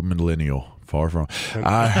time, not a millennial. Far from.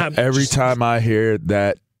 Every time I hear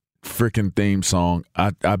that freaking theme song,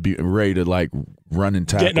 I'd be ready to like run and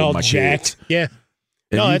tackle getting all my jacked. kids. Yeah.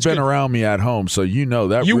 And you've been around me at home, so you know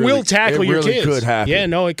that you will tackle your kids. Could happen. Yeah,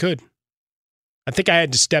 no, it could. I think I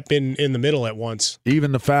had to step in the middle at once.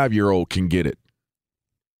 Even the 5-year-old can get it.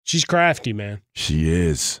 She's crafty, man. She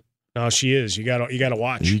is. No, she is. You gotta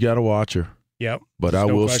watch. You gotta watch her. Yep. But I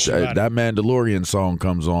will say that Mandalorian song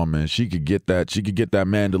comes on, man. She could get that. She could get that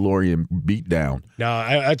Mandalorian beat down. No,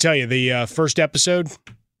 I tell you, the first episode,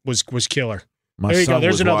 was killer. There you go.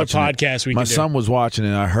 There's another podcast we can do. My son was watching,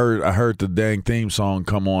 and I heard the dang theme song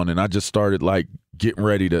come on, and I just started like getting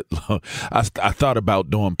ready to. I thought about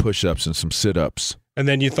doing push-ups and some sit-ups. And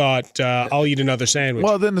then you thought, I'll eat another sandwich.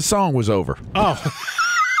 Well, then the song was over. Oh.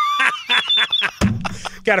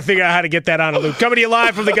 Got to figure out how to get that on a loop. Coming to you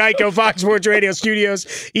live from the Geico Fox Sports Radio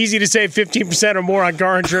studios. Easy to save 15% or more on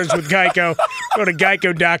car insurance with Geico. Go to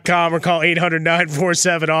geico.com or call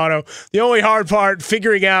 800-947-AUTO. The only hard part,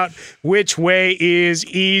 figuring out which way is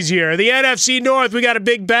easier. The NFC North, we got a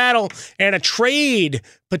big battle and a trade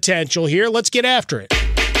potential here. Let's get after it.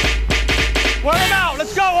 Wear them out.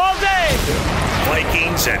 Let's go all day.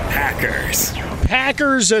 Vikings and Packers.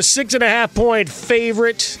 Packers, a 6.5-point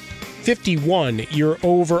favorite. 51, you're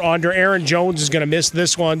over under. Aaron Jones is going to miss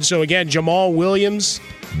this one. So, again, Jamal Williams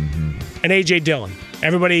and A.J. Dillon.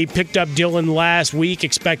 Everybody picked up Dillon last week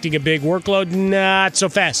expecting a big workload. Not so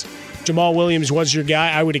fast. Jamal Williams was your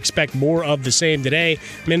guy. I would expect more of the same today.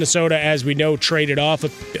 Minnesota, as we know, traded off a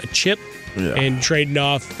chip and trading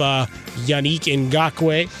off Yannick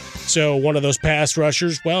Ngakoue. So one of those pass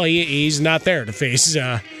rushers, well, he's not there to face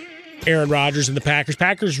Aaron Rodgers and the Packers.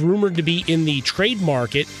 Packers rumored to be in the trade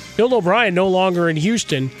market. Bill O'Brien no longer in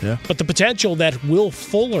Houston, but the potential that Will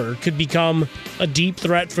Fuller could become a deep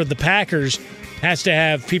threat for the Packers has to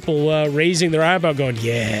have people raising their eyebrow going,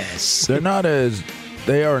 yes.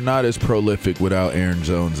 They are not as prolific without Aaron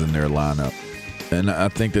Jones in their lineup. And I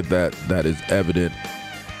think that is evident,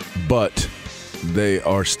 but they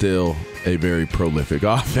are still a very prolific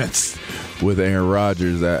offense with Aaron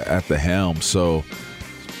Rodgers at the helm. So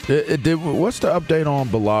what's the update on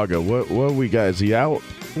Bulaga? What we got? Is he out?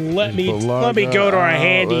 Let me go to our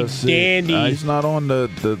handy dandy. He's not on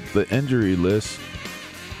the injury list.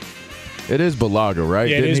 It is Bulaga, right?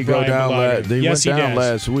 Yeah, Didn't he go down? He went down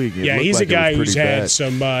last week. Yeah, he's a guy who's had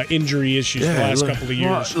some injury issues the last couple of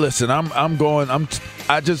years. Well, listen,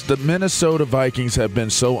 the Minnesota Vikings have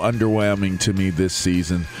been so underwhelming to me this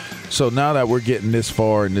season. So now that we're getting this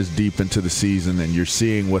far and this deep into the season and you're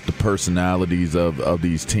seeing what the personalities of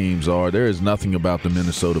these teams are, there is nothing about the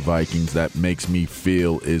Minnesota Vikings that makes me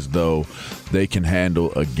feel as though they can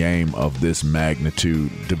handle a game of this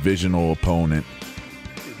magnitude, divisional opponent.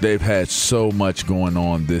 They've had so much going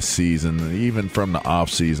on this season, even from the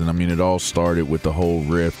offseason. I mean, it all started with the whole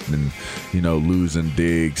rift and, losing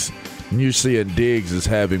Diggs. And you're seeing Diggs as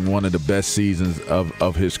having one of the best seasons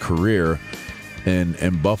of his career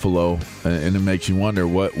in Buffalo, and it makes you wonder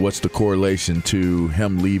what's the correlation to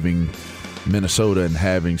him leaving Minnesota and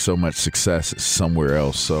having so much success somewhere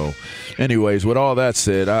else. So anyways, with all that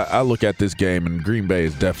said, I look at this game, and Green Bay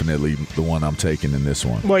is definitely the one I'm taking in this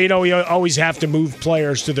one. Well, we always have to move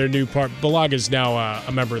players to their new part. Bulaga's now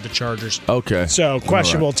a member of the Chargers. Okay. So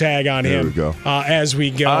questionable tag on him we go. As we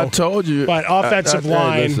go. I told you. But offensive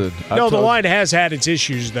line. The line has had its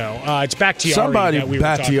issues, though. It's Bakhtiari.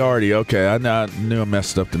 Bakhtiari. Okay. I knew I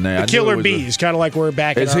messed up the name. The Killer Bees, kind of like we're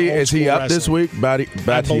back in our old Is he up wrestling. this week?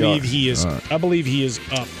 Bakhtiari. I believe he is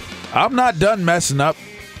up. I'm not done messing up.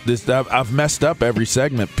 I've messed up every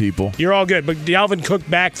segment, people. You're all good, but Dalvin Cook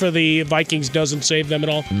back for the Vikings doesn't save them at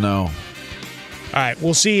all? No. All right,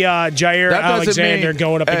 we'll see Jair Alexander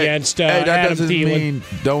going up against that Adam doesn't Thielen. mean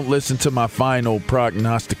don't listen to my final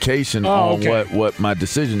prognostication on what my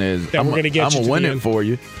decision is. I'm going to win it for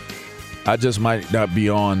you. I just might not be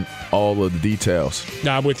on all of the details.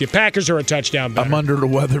 No, I'm with you. Packers are a touchdown better. I'm under the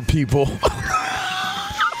weather, people.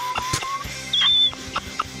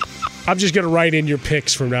 I'm just going to write in your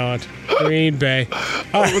picks from now on. Green Bay.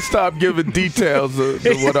 Let's stop giving details of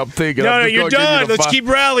what I'm thinking. No, you're done. Let's keep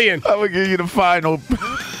rallying. I'm going to give you the final.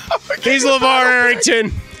 He's LeVar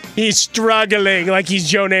Arrington. He's struggling like he's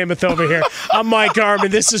Joe Namath over here. I'm Mike Harmon.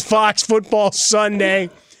 This is Fox Football Sunday.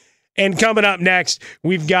 And coming up next,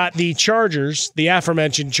 we've got the Chargers, the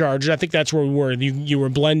aforementioned Chargers. I think that's where we were. You were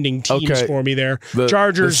blending teams for me there.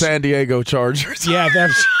 Chargers. The San Diego Chargers. Yeah,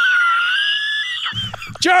 that's...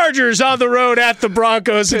 Chargers on the road at the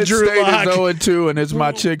Broncos and Drew Lock. It's 0-2, and it's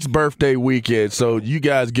my chick's birthday weekend, so you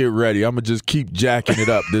guys get ready. I'm going to just keep jacking it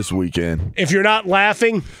up this weekend. If you're not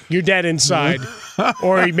laughing, you're dead inside.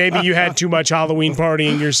 Or maybe you had too much Halloween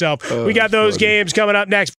partying yourself. We got those games coming up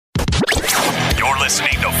next. You're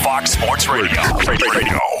listening to Fox Sports Radio.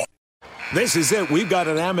 This is it. We've got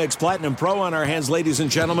an Amex Platinum Pro on our hands, ladies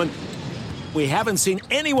and gentlemen. We haven't seen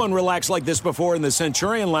anyone relax like this before in the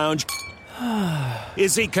Centurion Lounge.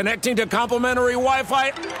 Is he connecting to complimentary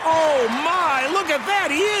Wi-Fi? Oh, my! Look at that!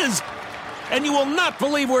 He is! And you will not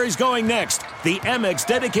believe where he's going next. The Amex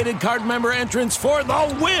dedicated card member entrance for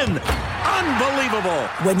the win! Unbelievable.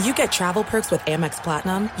 When you get travel perks with Amex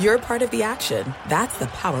Platinum, you're part of the action. That's the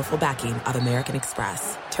powerful backing of American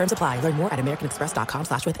Express. Terms apply. Learn more at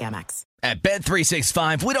americanexpress.com/withAmex. At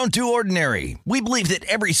Bet365, we don't do ordinary. We believe that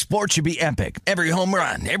every sport should be epic. Every home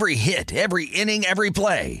run, every hit, every inning, every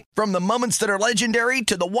play. From the moments that are legendary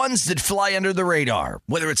to the ones that fly under the radar.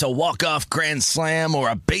 Whether it's a walk-off grand slam or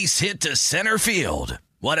a base hit to center field.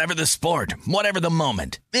 Whatever the sport, whatever the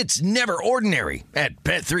moment, it's never ordinary at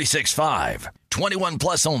Bet365. 21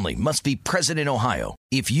 plus only. Must be present in Ohio.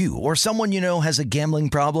 If you or someone you know has a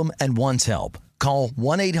gambling problem and wants help, call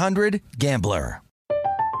 1-800-GAMBLER.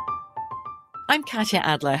 I'm Katya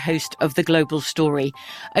Adler, host of The Global Story.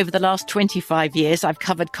 Over the last 25 years, I've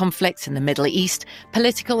covered conflicts in the Middle East,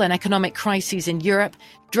 political and economic crises in Europe,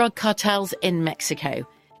 drug cartels in Mexico.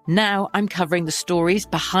 Now I'm covering the stories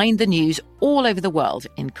behind the news all over the world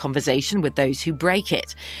in conversation with those who break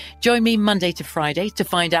it. Join me Monday to Friday to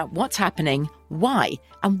find out what's happening, why,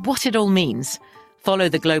 and what it all means. Follow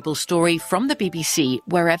The Global Story from the BBC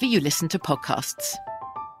wherever you listen to podcasts.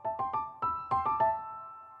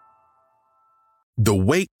 The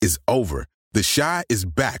wait is over. The Chi is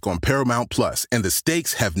back on Paramount Plus, and the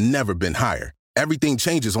stakes have never been higher. Everything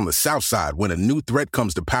changes on the South Side when a new threat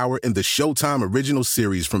comes to power in the Showtime original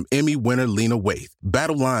series from Emmy winner Lena Waithe.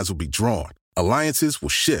 Battle lines will be drawn, alliances will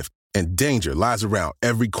shift, and danger lies around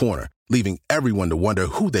every corner, leaving everyone to wonder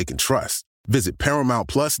who they can trust. Visit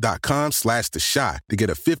ParamountPlus.com/The Chi to get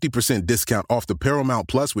a 50% discount off the Paramount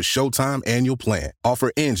Plus with Showtime annual plan.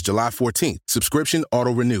 Offer ends July 14th. Subscription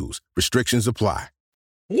auto-renews. Restrictions apply.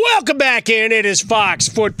 Welcome back in. It is Fox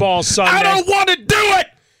Football Sunday. I don't want to do it!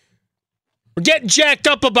 We're getting jacked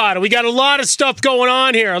up about it. We got a lot of stuff going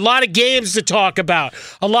on here. A lot of games to talk about.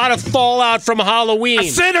 A lot of fallout from Halloween. I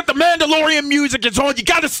said if the Mandalorian music is on, you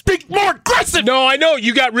got to speak more aggressive. No, I know.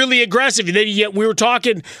 You got really aggressive. We were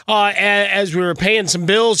talking as we were paying some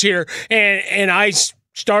bills here, and I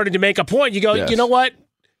started to make a point. You go, You know what?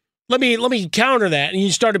 Let me counter that. And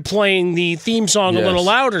you started playing the theme song a little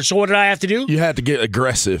louder. So what did I have to do? You had to get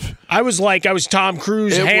aggressive. I was Tom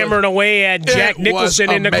Cruise hammering away at Jack Nicholson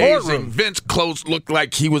in the courtroom. Vince Close looked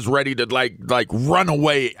like he was ready to like run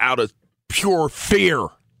away out of pure fear.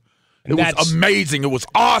 It was amazing. It was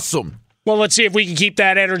awesome. Well, let's see if we can keep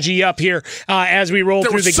that energy up here as we roll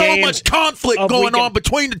through the games. There was so much conflict going on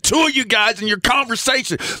between the two of you guys in your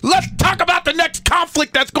conversation. Let's talk about the next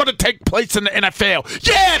conflict that's going to take place in the NFL.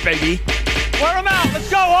 Yeah, baby. Wear them out.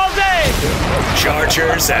 Let's go all day.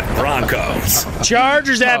 Chargers at Broncos.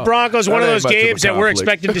 Chargers at Broncos, one of those games that we're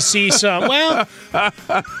expecting to see some. Well,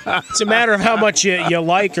 it's a matter of how much you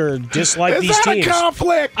like or dislike these teams. Is that a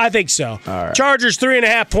conflict? I think so. All right. Chargers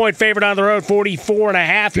 3.5-point favorite on the road,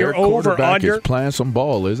 44.5. You're over under. Is playing some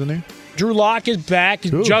ball, isn't he? Drew Lock is back.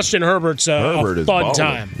 Ooh. Justin Herbert's a fun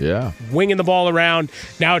time. Yeah. Winging the ball around.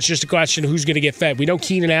 Now it's just a question of who's going to get fed. We know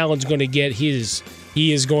Keenan Allen's going to get his.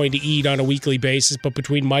 He is going to eat on a weekly basis, but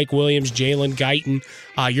between Mike Williams, Jalen Guyton,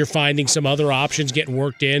 you're finding some other options getting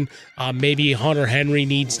worked in. Maybe Hunter Henry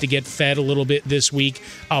needs to get fed a little bit this week.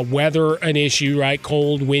 Weather, an issue, right?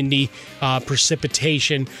 Cold, windy,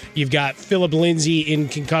 precipitation. You've got Phillip Lindsay in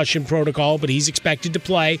concussion protocol, but he's expected to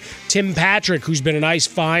play. Tim Patrick, who's been a nice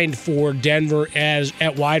find for Denver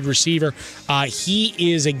at wide receiver, he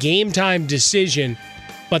is a game-time decision,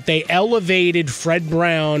 but they elevated Fred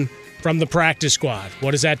Brown from the practice squad. What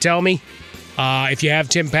does that tell me? If you have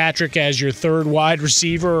Tim Patrick as your third wide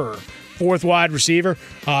receiver or fourth wide receiver,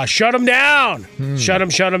 shut him down. Shut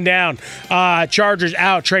him down. Chargers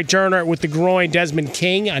out. Trey Turner with the groin. Desmond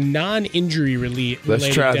King, a non-injury related. Let's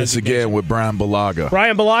try this again with Brian Bulaga.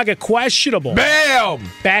 Brian Bulaga, questionable. Bam!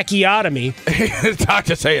 Backiotomy.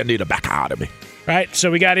 Doctor say I need a backotomy. Right, so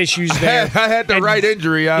we got issues there. I had the right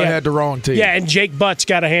injury. I had the wrong team. Yeah, and Jake Butt's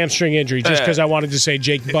got a hamstring injury just because I wanted to say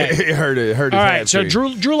Jake Butt. It hurt his All right, hamstring.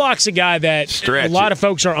 so Drew Lock's a guy that a lot of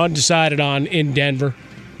folks are undecided on in Denver.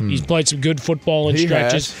 He's played some good football in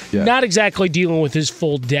stretches. Yeah. Not exactly dealing with his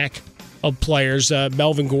full deck of players.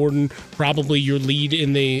 Melvin Gordon, probably your lead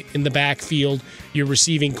in the backfield, your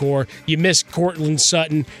receiving core. You miss Courtland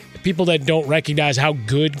Sutton. People that don't recognize how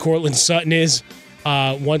good Courtland Sutton is,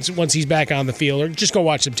 once he's back on the field, or just go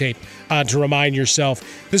watch some tape to remind yourself.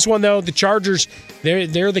 This one, though, the Chargers,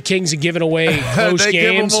 they're the kings of giving away close they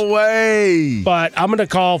games. Give them away. But I'm going to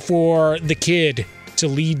call for the kid to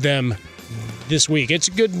lead them this week. It's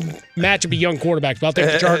a good matchup of young quarterbacks, but I'll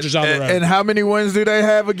take the Chargers on the road. And how many wins do they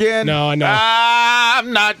have again? No, I know.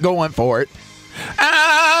 I'm not going for it.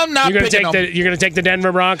 I'm not You're going to take the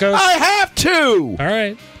Denver Broncos? I have to. All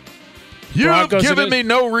right. You have given me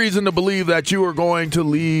no reason to believe that you are going to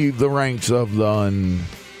leave the ranks of the...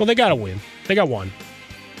 Well, they got to win. They got one.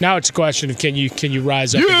 Now it's a question of can you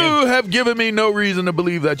rise up You again? have given me no reason to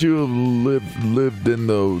believe that you have lived in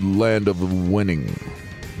the land of winning.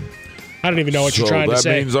 I don't even know what you're trying to say.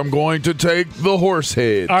 That means I'm going to take the horse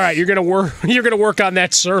head. All right, you're gonna work on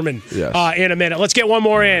that sermon in a minute. Let's get one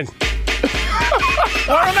more in.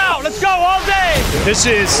 Wear them out. Let's go all day. This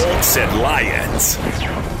is Colts and Lions.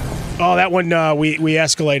 Oh, that one we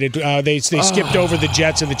escalated. They skipped over the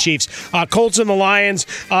Jets and the Chiefs. Colts and the Lions.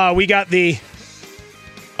 We got the.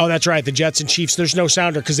 Oh, that's right. The Jets and Chiefs. There's no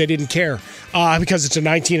sounder because they didn't care because it's a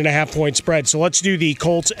 19.5-point spread. So let's do the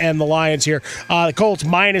Colts and the Lions here. The Colts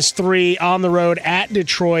 -3 on the road at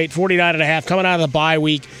Detroit, 49.5 coming out of the bye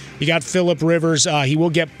week. You got Phillip Rivers. He will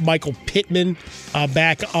get Michael Pittman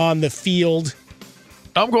back on the field.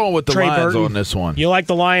 I'm going with the Trey Lions Burton. on this one. You like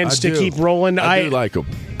the Lions to keep rolling? I do like them.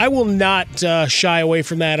 I will not shy away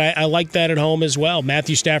from that. I like that at home as well.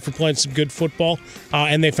 Matthew Stafford playing some good football,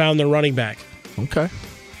 and they found their running back. Okay.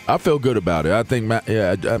 I feel good about it. I think,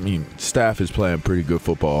 Staff is playing pretty good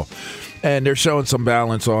football, and they're showing some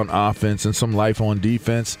balance on offense and some life on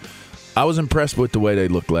defense. I was impressed with the way they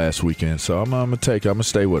looked last weekend, so I'm gonna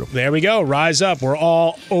stay with them. There we go. Rise up. We're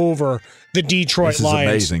all over the Detroit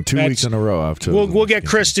Lions. This is amazing. 2 weeks in a row. We'll get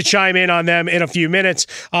Chris to chime in on them in a few minutes,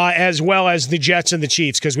 as well as the Jets and the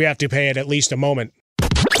Chiefs, because we have to pay it at least a moment.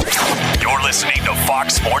 You're listening to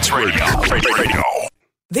Fox Sports Radio.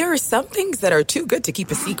 There are some things that are too good to keep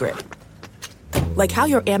a secret. Like how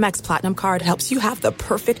your Amex Platinum card helps you have the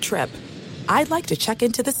perfect trip. I'd like to check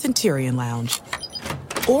into the Centurion Lounge.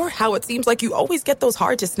 Or how it seems like you always get those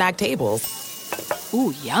hard-to-snag tables.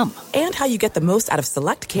 Ooh, yum. And how you get the most out of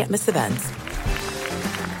select can't-miss events.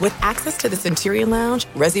 With access to the Centurion Lounge,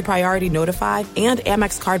 Resi Priority Notified, and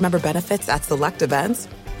Amex card member benefits at select events,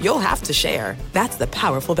 you'll have to share. That's the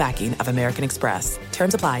powerful backing of American Express.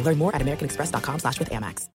 Terms apply. Learn more at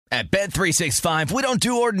americanexpress.com/withAmex. At Bet365, we don't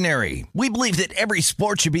do ordinary. We believe that every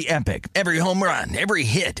sport should be epic. Every home run, every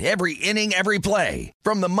hit, every inning, every play.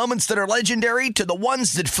 From the moments that are legendary to the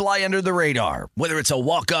ones that fly under the radar. Whether it's a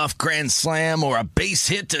walk-off grand slam or a base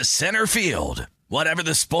hit to center field. Whatever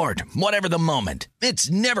the sport, whatever the moment. It's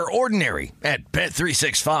never ordinary at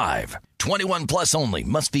Bet365. 21 plus only.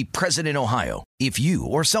 Must be present in Ohio. If you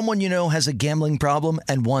or someone you know has a gambling problem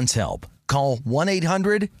and wants help, call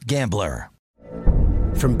 1-800-GAMBLER.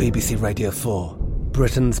 From BBC Radio 4,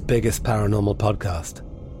 Britain's biggest paranormal podcast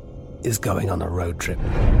is going on a road trip.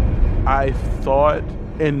 I thought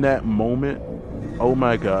in that moment, oh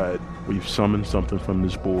my God, we've summoned something from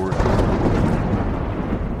this board.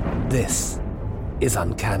 This is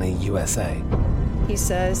Uncanny USA. He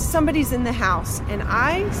says, somebody's in the house, and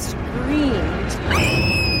I screamed.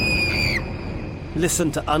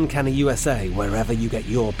 Listen to Uncanny USA wherever you get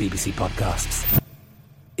your BBC podcasts,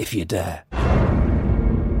 if you dare.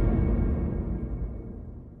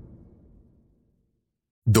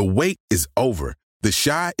 The wait is over. The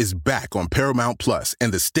Chi is back on Paramount Plus,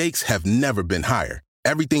 and the stakes have never been higher.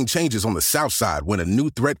 Everything changes on the South Side when a new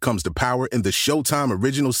threat comes to power in the Showtime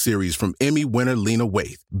original series from Emmy winner Lena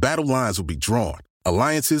Waithe. Battle lines will be drawn,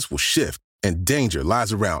 alliances will shift, and danger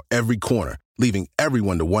lies around every corner, leaving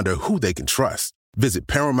everyone to wonder who they can trust. Visit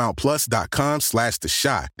ParamountPlus.com/The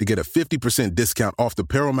Chi to get a 50% discount off the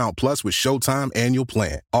Paramount Plus with Showtime annual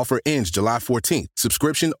plan. Offer ends July 14th.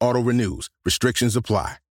 Subscription auto-renews. Restrictions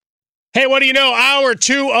apply. Hey, what do you know? Hour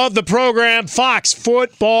 2 of the program, Fox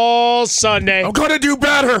Football Sunday. I'm going to do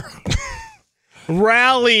better.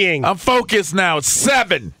 Rallying. I'm focused now. It's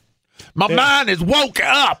 7. My mind is woke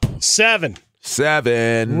up. 7.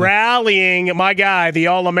 Rallying. My guy, the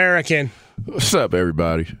All-American. What's up,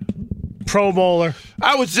 everybody? Pro Bowler.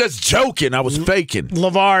 I was just joking. I was faking.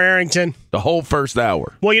 LeVar Arrington. The whole first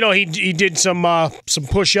hour. Well, you know, he did some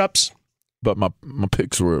push-ups. But my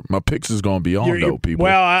picks is going to be on, though, people.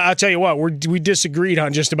 Well, I'll tell you what, we disagreed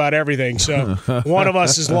on just about everything. So one of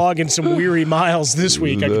us is logging some weary miles this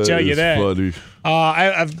week, I can tell you that. Funny.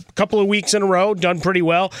 I've a couple of weeks in a row done pretty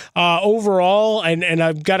well overall, and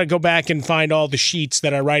I've got to go back and find all the sheets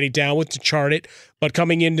that I write it down with to chart it. But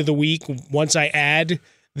coming into the week, once I add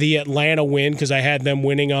the Atlanta win, because I had them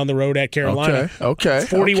winning on the road at Carolina. Okay.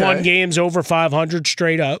 41 games over 500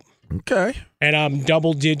 straight up. Okay. And I'm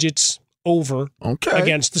double digits over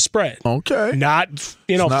against the spread. Okay. Not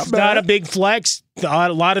a big flex. A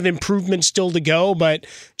lot of improvement still to go, but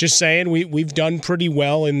just saying we've done pretty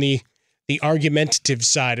well in the argumentative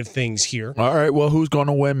side of things here. All right. Well, who's going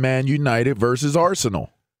to win Man United versus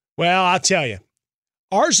Arsenal? Well, I'll tell you.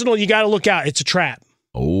 Arsenal, you got to look out. It's a trap.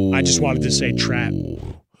 Oh. I just wanted to say trap.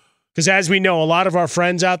 Because as we know, a lot of our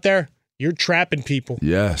friends out there, You're trapping people.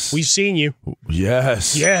 Yes. We've seen you.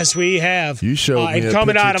 Yes. Yes, we have. You showed me a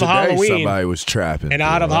coming picture out of today, Halloween. somebody was trapping. And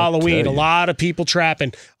out of Halloween, a lot of people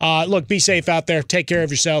trapping. Look, be safe out there. Take care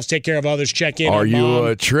of yourselves. Take care of others. Check in. Are you Mom,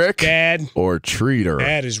 a trick? Dad? Or treater?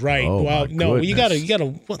 That is right. Oh, well, no, goodness. you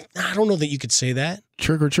gotta. Well, I don't know that you could say that.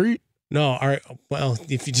 Trick or treat? No, well,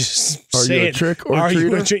 if you just Are say you a it, trick or are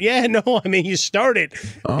you a treater? yeah, no, I mean you start it.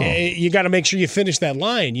 Oh. You got to make sure you finish that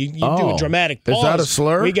line. You do a dramatic pause. Is that a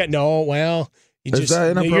slur? We get well. Is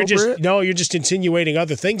that inappropriate? You're just insinuating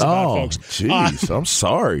other things about folks. Jeez, I'm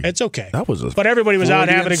sorry. It's okay. That was but everybody was out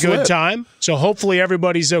having a slip. good time, so hopefully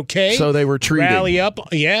everybody's okay. So they were treating. Rally up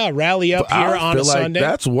here on a Sunday.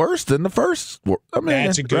 That's worse than the first. I mean,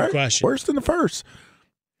 that's a good question. Worse than the first.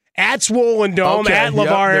 At Swollen Dome, at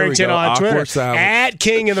LeVar Arrington on Twitter, at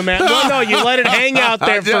King of the Mountain. No, you let it hang out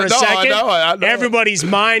there for a second. I know. Everybody's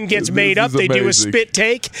mind gets made up. They do a spit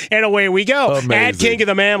take, and away we go. Amazing. At King of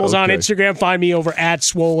the Mammals on Instagram. Find me over at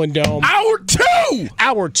Swollen Dome.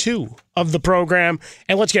 Hour two of the program.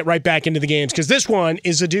 And let's get right back into the games, because this one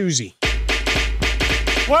is a doozy.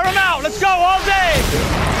 Wear them out. Let's go all day.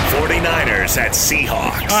 49ers at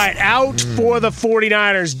Seahawks. All right, out for the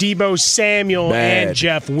 49ers, Deebo Samuel and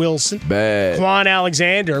Jeff Wilson. Quan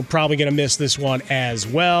Alexander probably going to miss this one as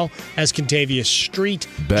well as Contavious Street.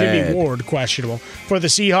 Jimmy Ward questionable. For the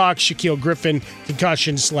Seahawks, Shaquille Griffin,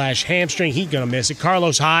 concussion/hamstring. He's going to miss it.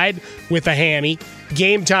 Carlos Hyde with a hammy.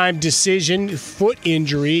 Game time decision, foot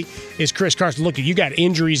injury is Chris Carson. Look, you got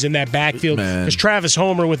injuries in that backfield. There's Travis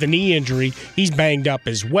Homer with a knee injury. He's banged up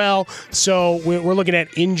as well. So we're looking at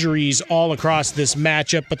injuries all across this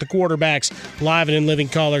matchup. But the quarterbacks, live and in living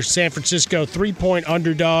color. San Francisco, 3-point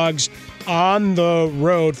underdogs on the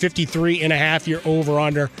road, 53.5 your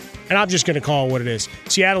over-under. And I'm just going to call it what it is.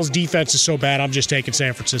 Seattle's defense is so bad, I'm just taking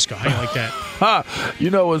San Francisco. How you like that? You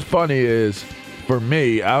know what's funny is, for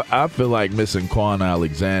me, I feel like missing Quan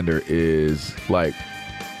Alexander is like,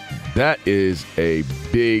 that is a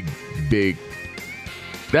big injury.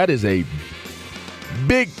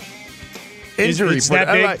 It's that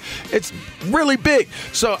big? It's really big.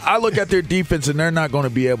 So I look at their defense, and they're not going to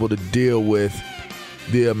be able to deal with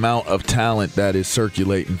the amount of talent that is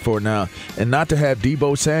circulating for now. And not to have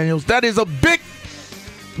Deebo Samuels, that is a big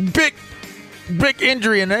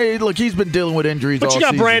injury. And hey, look, he's been dealing with injuries all season.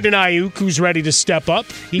 But you got Brandon Ayuk, who's ready to step up.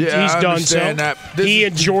 He's done so. That. He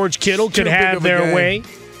and George Kittle could have their way.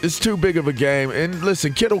 It's too big of a game. And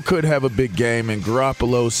listen, Kittle could have a big game, and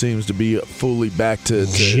Garoppolo seems to be fully back to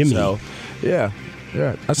himself. Yeah.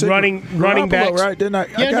 I said running backs, right? Didn't I?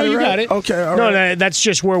 You got it. Okay, all right. No, that's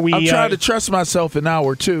just where we. I'm trying to trust myself an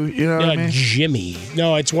hour too. You know what I mean? Jimmy.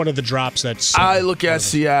 No, it's one of the drops. That's. I look at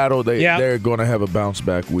Seattle. They're going to have a bounce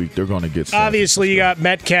back week. They're going to get. Obviously, you got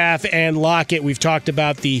Metcalf and Lockett. We've talked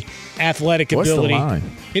about the athletic ability. What's the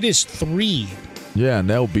line? It is 3. Yeah, and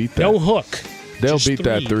they'll beat that. No hook. They'll beat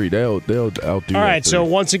that 3. They'll outdo. All right. That 3. So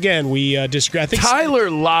once again, we disagree. I think Tyler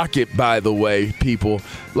Lockett, by the way, people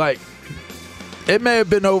like. It may have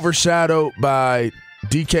been overshadowed by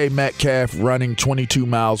DK Metcalf running 22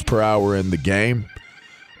 miles per hour in the game.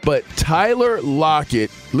 But Tyler Lockett,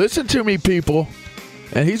 listen to me, people,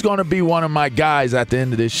 and he's going to be one of my guys at the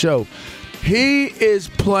end of this show. He is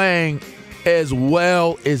playing as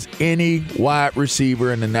well as any wide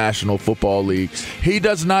receiver in the National Football League. He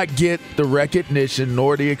does not get the recognition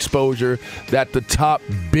nor the exposure that the top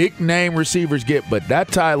big-name receivers get, but that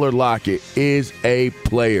Tyler Lockett is a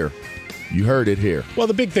player. You heard it here. Well,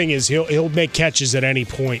 the big thing is he'll make catches at any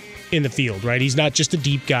point in the field, right? He's not just a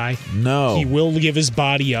deep guy. No. He will give his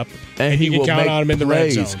body up, and he you can will count make on him in the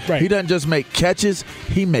plays. red zone. Right. He doesn't just make catches,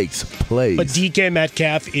 he makes plays. But DK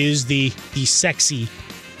Metcalf is the sexy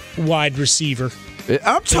wide receiver.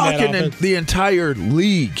 I'm talking in the entire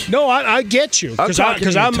league. No, I get you, because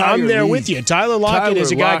I'm there with you. Tyler Lockett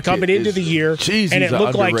is a guy coming into the year, and it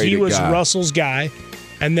looked like he was Russell's guy.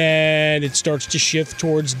 And then it starts to shift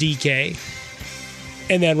towards DK.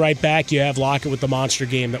 And then right back, you have Lockett with the monster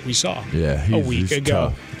game that we saw a week ago.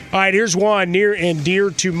 Tough. All right, here's one near and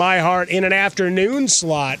dear to my heart in an afternoon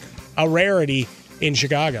slot, a rarity in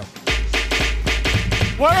Chicago.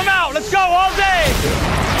 Wear them out. Let's go all day.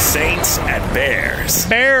 Saints at Bears.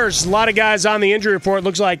 Bears, a lot of guys on the injury report.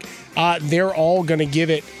 Looks like they're all going to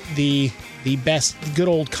give it the best good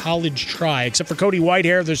old college try, except for Cody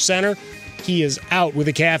Whitehair, their center. He is out with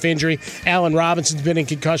a calf injury. Allen Robinson's been in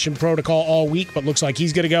concussion protocol all week, but looks like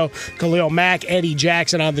he's going to go. Khalil Mack, Eddie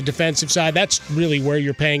Jackson on the defensive side. That's really where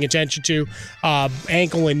you're paying attention to.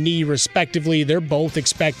 Ankle and knee, respectively. They're both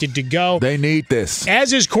expected to go. They need this.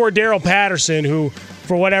 As is Cordero Patterson, who,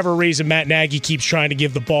 for whatever reason, Matt Nagy keeps trying to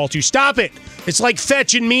give the ball to. Stop it. It's like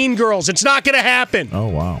Fetch and Mean Girls. It's not going to happen. Oh,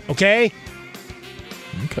 wow. Okay?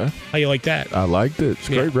 Okay. How you like that? I liked it. It's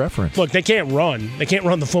a great reference. Look, they can't run. They can't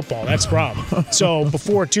run the football. That's the problem. So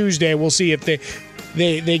before Tuesday, we'll see if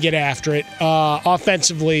they get after it.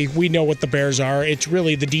 Offensively, we know what the Bears are. It's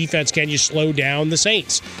really the defense. Can you slow down the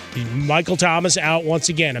Saints? Michael Thomas out once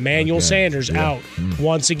again. Emmanuel Sanders out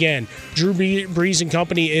once again. Drew Brees and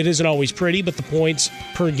company, it isn't always pretty, but the points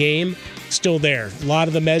per game, still there. A lot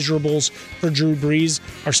of the measurables for Drew Brees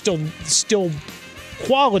are still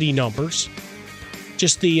quality numbers.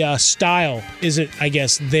 Just the style isn't, I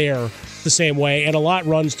guess, there the same way, and a lot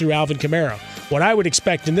runs through Alvin Kamara. What I would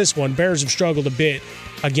expect in this one, Bears have struggled a bit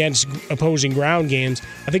against opposing ground games.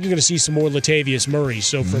 I think you're going to see some more Latavius Murray.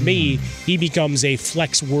 So for me, he becomes a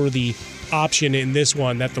flex-worthy option in this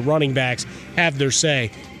one that the running backs have their say.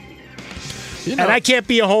 And I can't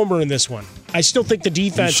be a homer in this one. I still think the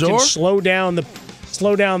defense can slow down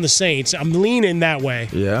the Saints. I'm leaning that way.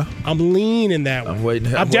 Yeah. I'm leaning that way.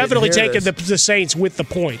 I'm definitely taking the Saints with the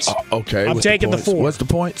points. Okay. I'm taking the 4. What's the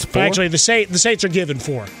points? 4? Actually, the Saints are giving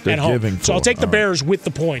 4 They're at home. Giving 4. So I'll take the Bears with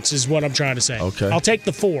the points is what I'm trying to say. Okay. I'll take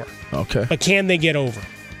the 4. Okay. But can they get over?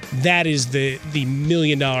 That is the $1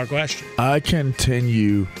 million question. I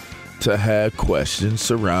continue to have questions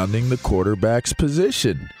surrounding the quarterback's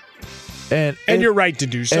position. And you're right to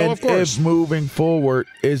do so, of course. If moving forward,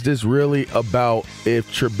 is this really about if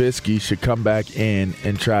Trubisky should come back in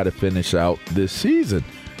and try to finish out this season?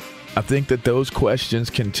 I think that those questions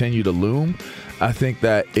continue to loom. I think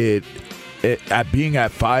that it at being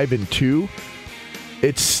at 5-2,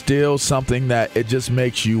 it's still something that it just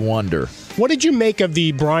makes you wonder. What did you make of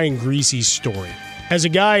the Brian Griese story? As a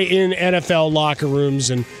guy in NFL locker rooms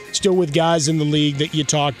and still with guys in the league that you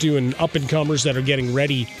talk to and up-and-comers that are getting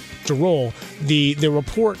ready to roll, the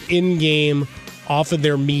report in-game off of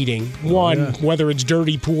their meeting, whether it's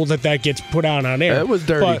dirty pool that gets put out on air. It was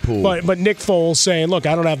dirty pool. But Nick Foles saying, look,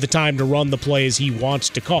 I don't have the time to run the plays he wants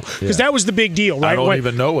to call. Because that was the big deal, right? I don't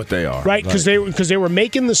even know what they are. Right, because they were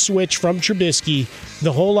making the switch from Trubisky.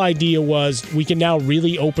 The whole idea was we can now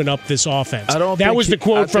really open up this offense. That was the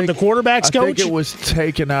quote from the quarterback's coach? I think it was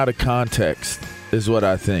taken out of context is what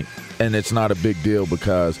I think. And it's not a big deal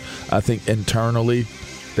because I think internally –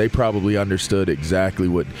 they probably understood exactly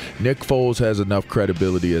what Nick Foles has enough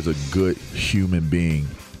credibility as a good human being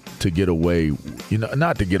to get away,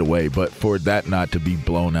 not to get away, but for that not to be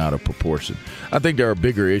blown out of proportion. I think there are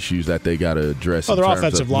bigger issues that they got to address. Their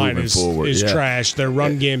offensive line is trash. Their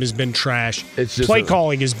run game has been trash. It's just play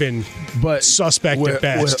calling has been suspect at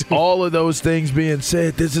best. With all of those things being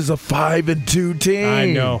said, this is a 5-2 team. I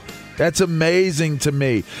know. That's amazing to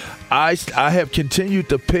me. I have continued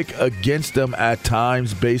to pick against them at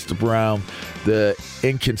times based around the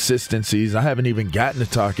inconsistencies. I haven't even gotten to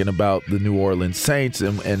talking about the New Orleans Saints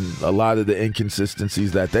and a lot of the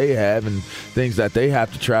inconsistencies that they have and things that they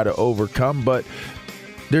have to try to overcome. But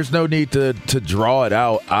there's no need to draw it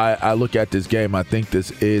out. I look at this game. I think this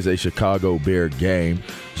is a Chicago Bear game.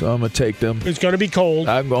 So I'm going to take them. It's going to be cold.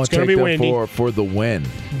 I'm going to take them for the win.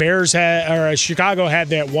 Chicago had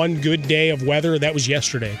that one good day of weather. That was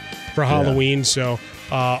yesterday for Halloween. Yeah. So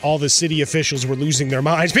all the city officials were losing their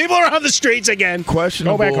minds. People are on the streets again.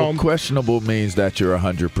 Questionable. Go back home. Questionable means that you're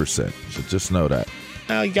 100%. So just know that.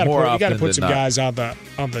 Well, you got to put some guys on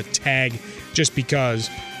the tag just because.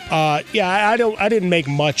 I didn't make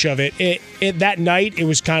much of it. That night, it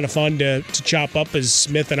was kind of fun to chop up as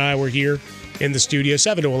Smith and I were here in the studio,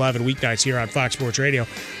 7 to 11 weeknights here on Fox Sports Radio,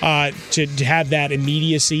 to have that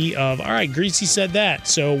immediacy of, all right, Griese said that,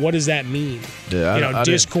 so what does that mean? Yeah,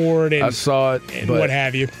 Discord and I saw it, and what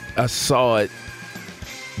have you. I saw it,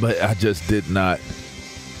 but I just did not.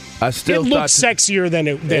 I still it looked sexier than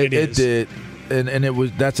it is. It did, and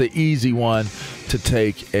that's an easy one to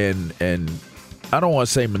take and I don't want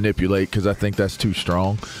to say manipulate because I think that's too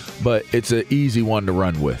strong, but it's an easy one to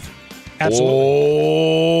run with. Absolutely.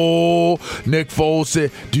 Oh, Nick Foles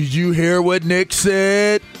said, did you hear what Nick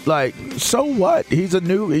said? Like, so what? He's a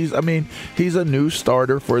new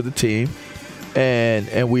starter for the team.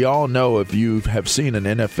 And we all know, if you have seen an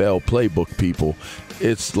NFL playbook, people,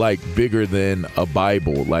 it's like bigger than a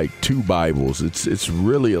Bible, like 2 Bibles. It's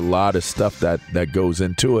really a lot of stuff that goes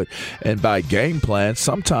into it. And by game plan,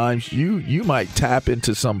 sometimes you might tap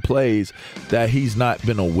into some plays that he's not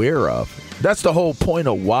been aware of. That's the whole point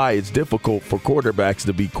of why it's difficult for quarterbacks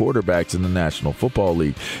to be quarterbacks in the National Football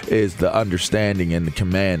League, is the understanding and the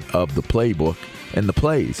command of the playbook and the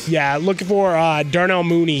plays. Yeah, looking for Darnell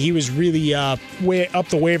Mooney. He was really way up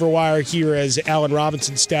the waiver wire here as Allen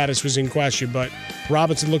Robinson's status was in question, but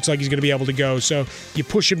Robinson looks like he's going to be able to go. So you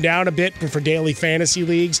push him down a bit for daily fantasy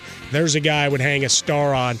leagues. There's a guy I would hang a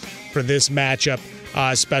star on for this matchup,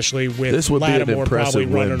 especially with this would Lattimore be an impressive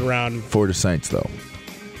probably running around. For the Saints, though.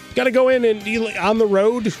 Got to go in and on the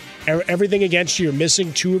road, everything against you. You're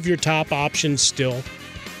missing 2 of your top options still.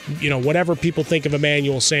 Whatever people think of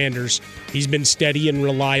Emmanuel Sanders, he's been steady and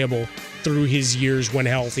reliable through his years when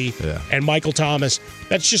healthy. Yeah. And Michael Thomas,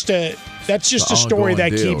 that's just a story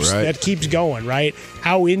that keeps going, right?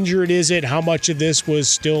 How injured is it? How much of this was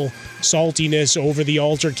still saltiness over the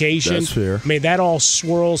altercation? That's fair. I mean, that all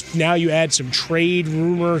swirls. Now you add some trade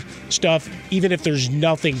rumor stuff. Even if there's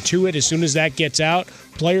nothing to it, as soon as that gets out,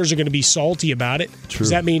 players are going to be salty about it. True. Does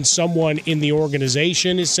that mean someone in the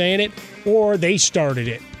organization is saying it, or they started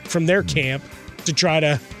it from their camp to try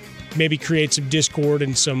to maybe create some discord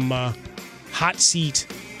and some hot seat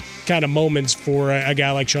kind of moments for a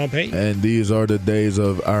guy like Sean Payton? And these are the days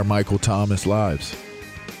of our Michael Thomas lives.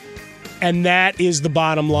 And that is the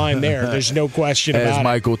bottom line there. There's no question about it. As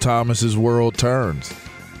Michael Thomas's world turns.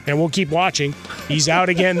 And we'll keep watching. He's out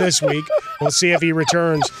again this week. We'll see if he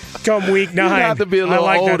returns come week 9. You have to be a little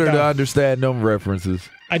older to understand them references.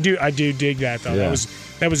 I do dig that, though. Yeah.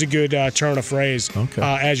 That was a good turn of phrase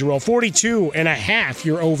as you roll. 42.5,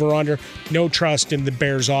 you're over-under. No trust in the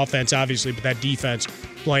Bears' offense, obviously, but that defense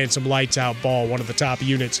playing some lights-out ball, one of the top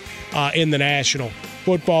units in the National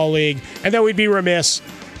Football League. And then we'd be remiss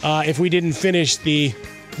if we didn't finish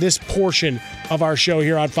this portion of our show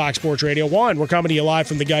here on Fox Sports Radio. One, we're coming to you live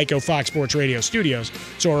from the Geico Fox Sports Radio studios.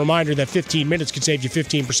 So a reminder that 15 minutes can save you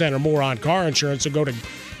 15% or more on car insurance. So go to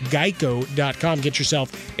geico.com, get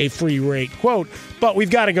yourself a free rate quote. But we've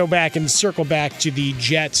got to go back and circle back to the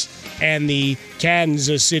Jets and the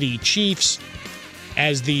Kansas City Chiefs,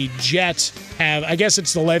 as the Jets have, I guess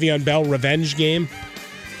it's the Le'Veon Bell revenge game.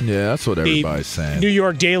 Yeah, that's what everybody's saying. New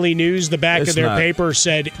York Daily News, the back of their paper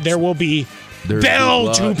said there will be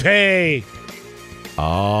Bell to pay.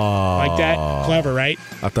 Oh. Like that? Clever, right?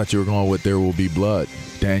 I thought you were going with There Will Be Blood.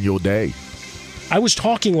 Daniel Day. I was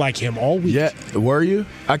talking like him all week. Yeah, were you?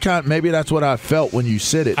 Maybe that's what I felt when you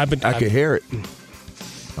said it. I could hear it.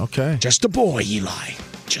 Okay. Just a boy, Eli.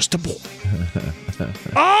 Just a boy.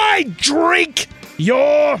 I drink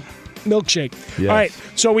your milkshake. Yes. All right,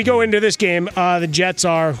 so we go into this game. The Jets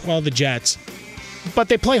are, the Jets. But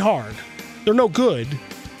they play hard. They're no good.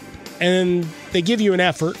 And they give you an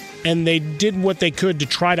effort. And they did what they could to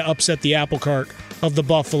try to upset the apple cart of the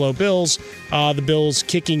Buffalo Bills. The Bills'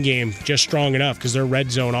 kicking game just strong enough because their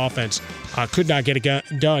red zone offense could not get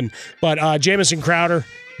it done. But Jamison Crowder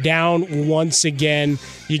down once again.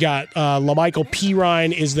 You got LaMichael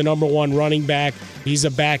Pirine is the number 1 running back. He's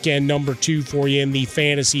a back-end number 2 for you in the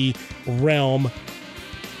fantasy realm.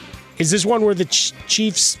 Is this one where the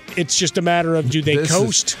Chiefs, it's just a matter of do they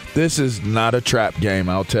coast? This is not a trap game,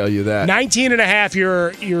 I'll tell you that.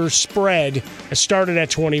 19.5, your spread has started at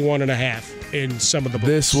 21.5 in some of the books.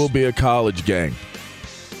 This will be a college game.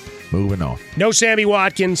 Moving on. No Sammy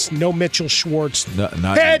Watkins, no Mitchell Schwartz.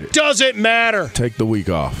 It doesn't matter. Take the week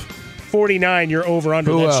off. 49, you're over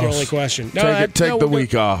under. Who That's else? the only question. Take the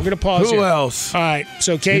week off. We're going to pause Who here. else? All right,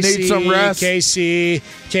 so KC. You need some rest? KC.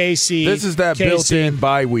 This is that built-in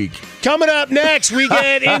bye week. Coming up next, we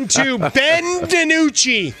get into Ben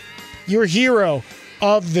DiNucci, your hero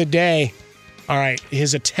of the day. All right,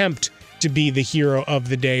 his attempt to be the hero of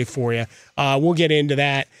the day for you. We'll get into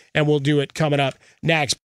that, and we'll do it coming up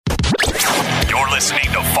next. You're listening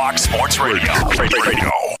to Fox Sports Radio.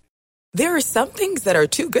 There are some things that are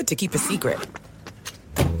too good to keep a secret.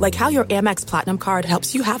 Like how your Amex Platinum card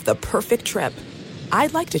helps you have the perfect trip.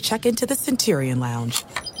 I'd like to check into the Centurion Lounge.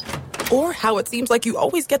 Or how it seems like you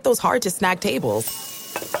always get those hard-to-snag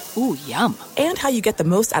tables. Ooh, yum. And how you get the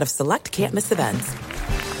most out of select can't-miss events.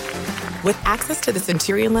 With access to the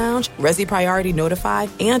Centurion Lounge, Resi Priority Notify,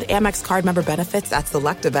 and Amex card member benefits at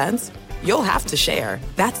select events, you'll have to share.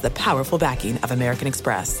 That's the powerful backing of American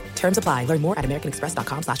Express. Terms apply. Learn more at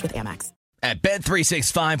americanexpress.com/withAmex. At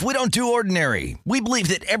Bet365, we don't do ordinary. We believe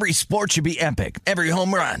that every sport should be epic. Every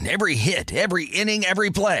home run, every hit, every inning, every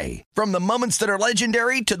play. From the moments that are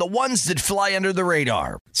legendary to the ones that fly under the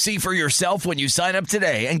radar. See for yourself when you sign up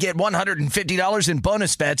today and get $150 in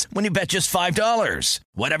bonus bets when you bet just $5.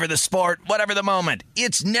 Whatever the sport, whatever the moment,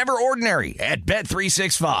 it's never ordinary at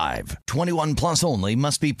Bet365. 21 plus only.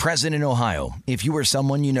 Must be present in Ohio. If you or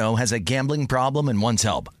someone you know has a gambling problem and wants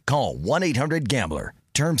help, call 1-800-GAMBLER.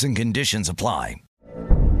 Terms and conditions apply.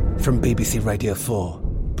 From BBC Radio 4,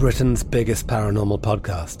 Britain's biggest paranormal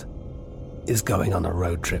podcast is going on a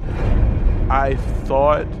road trip. I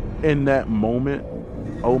thought in that moment,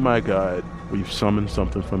 oh my God, we've summoned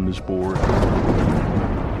something from this board.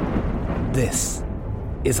 This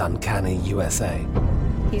is Uncanny USA.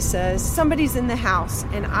 He says, somebody's in the house,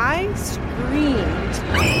 and I screamed.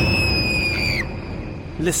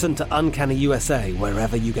 Listen to Uncanny USA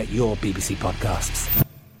wherever you get your BBC podcasts,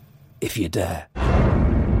 if you dare.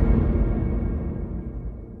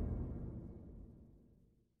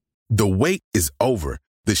 The wait is over.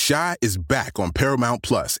 The Chi is back on Paramount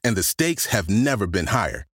Plus, and the stakes have never been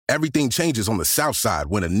higher. Everything changes on the South Side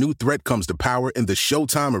when a new threat comes to power in the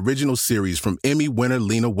Showtime original series from Emmy winner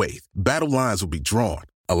Lena Waithe. Battle lines will be drawn,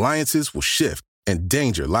 alliances will shift, and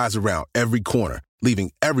danger lies around every corner,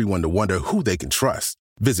 leaving everyone to wonder who they can trust.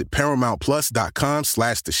 Visit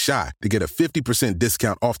ParamountPlus.com/The Chi to get a 50%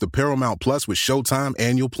 discount off the Paramount Plus with Showtime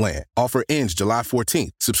annual plan. Offer ends July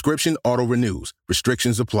 14th. Subscription auto-renews.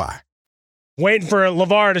 Restrictions apply. Waiting for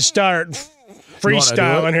LeVar to start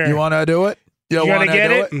freestyling here. You want to do it? You want to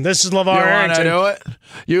get it? This is LeVar Arrington. You want to do it?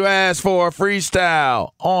 You asked for a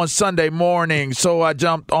freestyle on Sunday morning, so I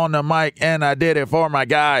jumped on the mic and I did it for my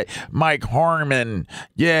guy, Mike Harmon.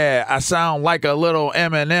 Yeah, I sound like a little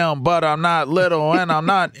Eminem, but I'm not little, and I'm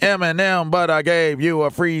not Eminem, but I gave you a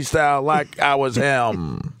freestyle like I was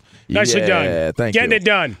him. Nicely done. Thank Getting you. it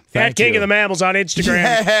done. Thank At King you. of the Mammals on Instagram.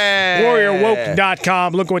 Yeah.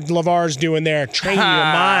 WarriorWoke.com. Look what LeVar's doing there. Train your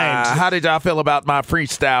mind. How did y'all feel about my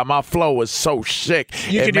freestyle? My flow was so sick.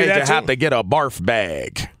 It made you have to get a barf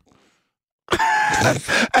bag.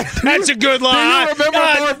 That's a good line. Do you remember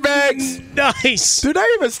barf bags? Nice. Do they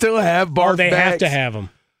even still have barf They bags? have to have them.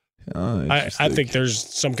 Oh, I think there's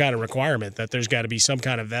some kind of requirement that there's got to be some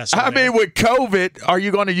kind of vest. I mean, with COVID, are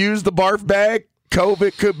you going to use the barf bag?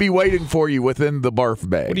 COVID could be waiting for you within the barf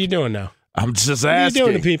bag. What are you doing now? I'm just What asking. are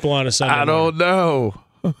you doing to people on a Sunday I don't know.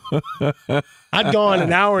 I'd gone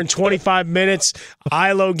an hour and 25 minutes.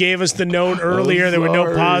 Ilo gave us the note earlier. There were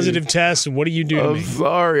no positive tests. What do you do to I'm me?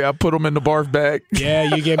 sorry. I put them in the barf bag. Yeah,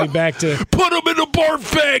 you gave me back to... Put them in the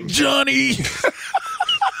barf bag, Johnny.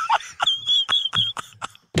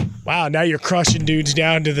 Wow, now you're crushing dudes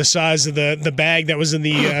down to the size of the bag that was in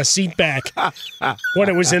the seat back when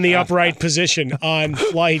it was in the upright position on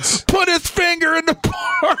flights. Put his finger in the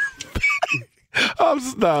barf bag. I'm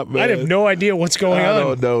stop, man. I have no idea what's going on. I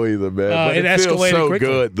don't know either, man. But it feels escalated so quickly.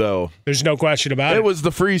 good, though. There's no question about it. It was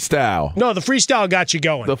the freestyle. No, the freestyle got you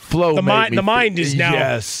going. The flow the made me the mind is now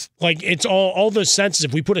yes. like it's all the senses.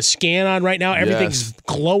 If we put a scan on right now, everything's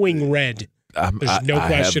glowing red. There's no question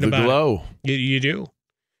I have the about glow. it. You do.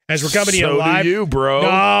 As we're coming to you So live. do you, bro.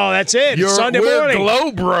 No, that's it. Sunday we're morning.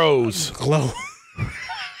 Glow Bros. Glow.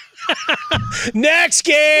 Next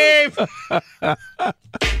game. Wear them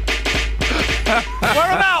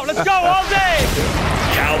out. Let's go all day.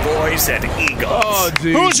 Cowboys and Eagles. Oh,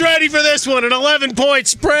 geez. Who's ready for this one? An 11-point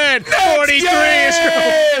spread. 43 is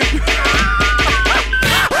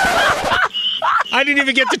I didn't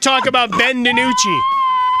even get to talk about Ben DiNucci.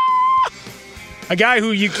 A guy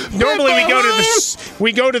who normally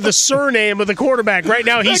we go to the surname of the quarterback. Right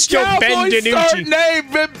now he's still Ben DiNucci. Name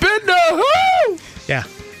Ben DiNucci. Yeah,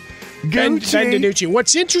 Ben DiNucci.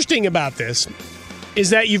 What's interesting about this is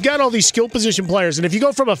that you've got all these skill position players, and if you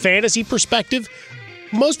go from a fantasy perspective,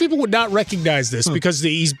 most people would not recognize this because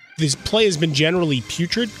this play has been generally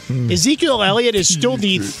putrid. Ezekiel Elliott is still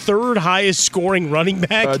the third highest scoring running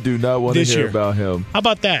back. I do not want to hear about him. How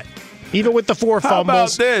about that? Even with the 4 fumbles. How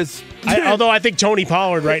about this? Although I think Tony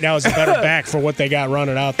Pollard right now is a better back for what they got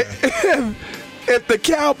running out there. If the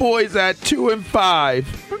Cowboys at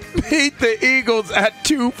 2-5 beat the Eagles at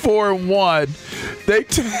 2-4-1, they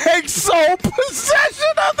take sole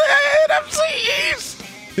possession of the NFC East.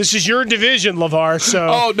 This is your division, LeVar. So.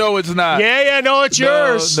 Oh no, it's not. Yeah, no, it's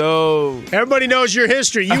yours. No. Everybody knows your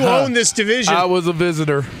history. You own this division. I was a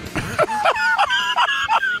visitor.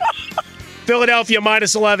 Philadelphia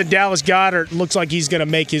 -11. Dallas Goedert looks like he's going to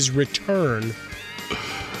make his return.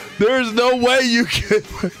 There's no way you can.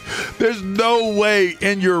 There's no way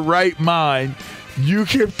in your right mind you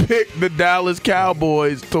can pick the Dallas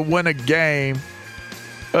Cowboys to win a game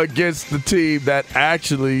against the team that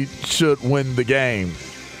actually should win the game.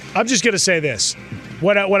 I'm just going to say this.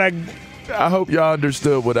 I hope y'all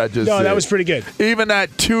understood what I just said. No, that was pretty good. Even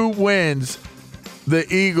at 2 wins, the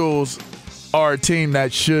Eagles are a team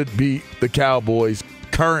that should beat the Cowboys,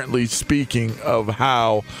 currently speaking of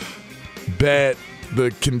how bad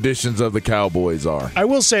the conditions of the Cowboys are. I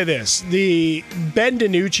will say this. The Ben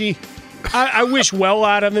DiNucci, I wish well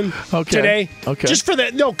out of him today. Okay. Just for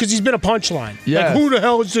that. No, because he's been a punchline. Yes. Like, who the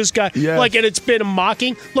hell is this guy? Yes. Like, and it's been a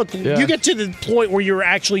mocking. Look, you get to the point where you're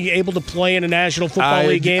actually able to play in a National Football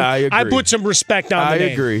League game. I agree. I put some respect on the name.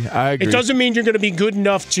 I agree. It doesn't mean you're going to be good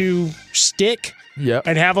enough to stick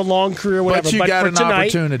and have a long career or whatever. But you got an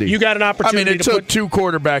opportunity. You got an opportunity. I mean, it took 2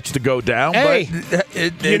 quarterbacks to go down, but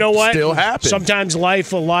you know what? Still happened. Sometimes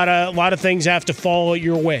life, a lot of things have to fall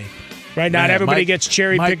your way. Right? Not everybody gets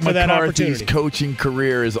cherry-picked for that opportunity. Mike McCarthy's coaching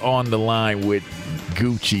career is on the line with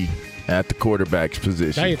Gucci at the quarterback's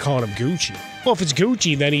position. Now you're calling him Gucci. Well, if it's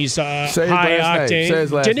Gucci, then he's say high-octane. Say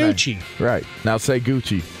his last DiNucci. name. Right. Now say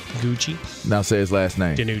Gucci. Gucci. Now say his last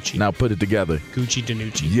name. DiNucci. Now put it together. Gucci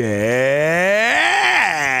DiNucci. Yeah.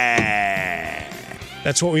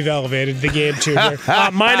 That's what we've elevated the game to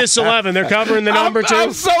here. Minus 11. They're covering the number 2.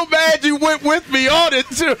 I'm so mad you went with me on it,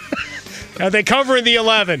 too. Are they covering the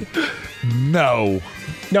 11? No.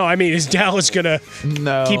 No, I mean, is Dallas going to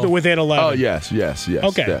keep it within 11? Oh, yes.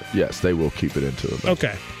 Okay. Yes, they will keep it into 11.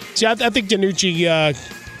 Okay. See, I think DiNucci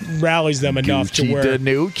rallies them enough to where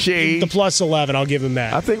DiNucci. The plus 11, I'll give him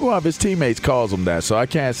that. I think one of his teammates calls him that, so I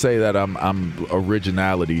can't say that I'm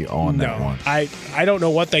originality on that one. I don't know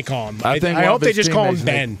what they call him. I think hope they just call him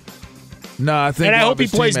Ben. No, I think. And I hope he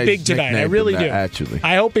plays big tonight. I really do. Actually,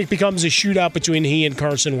 I hope it becomes a shootout between he and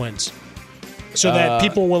Carson Wentz, so that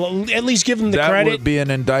people will at least give him the credit. That would be an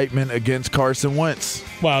indictment against Carson Wentz.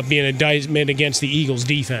 Well, it'd be an indictment against the Eagles'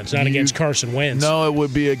 defense, not against Carson Wentz. No, it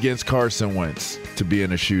would be against Carson Wentz to be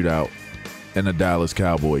in a shootout in a Dallas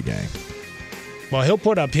Cowboy game. Well, he'll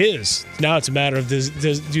put up his. Now it's a matter of do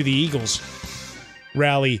the Eagles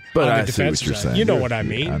rally on the defensive side. You know what I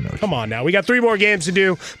mean. Come on now. We got 3 more games to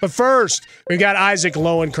do. But first, we got Isaac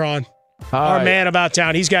Lowenkron. Our man about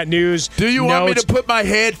town. He's got news. Do you want me to put my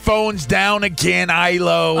headphones down again,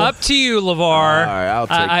 Ilo? Up to you, LeVar. All right, I'll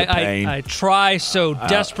take the pain. I try so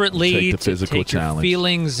desperately to take your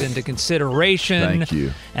feelings into consideration. Thank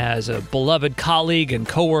you. As a beloved colleague and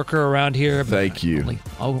coworker around here. Thank you.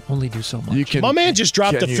 I'll only do so much. My man just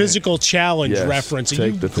dropped the physical challenge reference,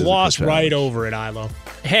 and you glossed right over it, Ilo.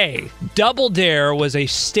 Hey, Double Dare was a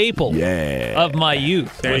staple of my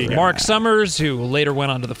youth. With Mark Summers, who later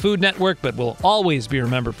went on to the Food Network, but will always be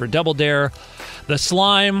remembered for Double Dare, the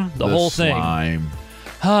slime, the whole thing.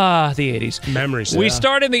 The 80s. Memories. We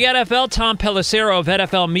start in the NFL. Tom Pelissero of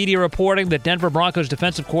NFL Media reporting that Denver Broncos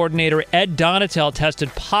defensive coordinator Ed Donatel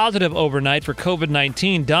tested positive overnight for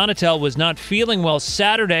COVID-19. Donatel was not feeling well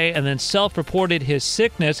Saturday and then self-reported his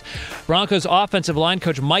sickness. Broncos offensive line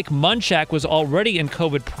coach Mike Munchak was already in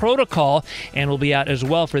COVID protocol and will be out as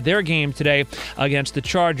well for their game today against the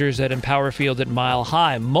Chargers at Empower Field at Mile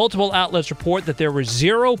High. Multiple outlets report that there were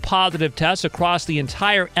 0 positive tests across the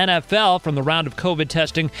entire NFL from the round of COVID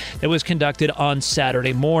testing that was conducted on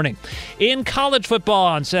Saturday morning. In college football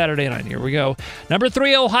on Saturday night, here we go. Number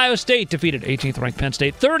 3 Ohio State defeated 18th-ranked Penn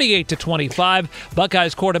State 38-25.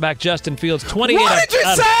 Buckeyes quarterback Justin Fields 28. What did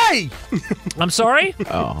you say? I'm sorry?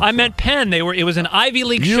 I meant Penn. It was an Ivy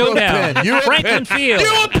League showdown. Franklin Field.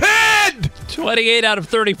 You a Penn! 28 out of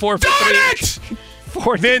 34 for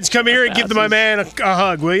it! Vince, come here and give my man a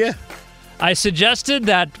hug, will you? I suggested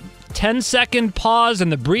that 10-second pause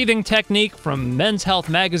and the breathing technique from Men's Health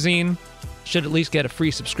magazine. Should at least get a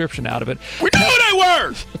free subscription out of it. We knew they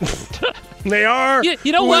were! They are.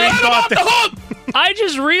 You know what? I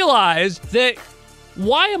just realized that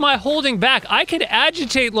why am I holding back? I can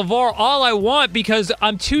agitate LeVar all I want because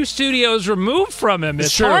I'm 2 studios removed from him.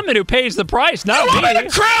 It's Harmon who pays the price, not me. You want me to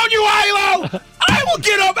crown you, Ilo? I will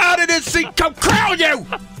get up out of this seat. Come crown you!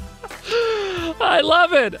 I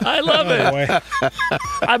love it.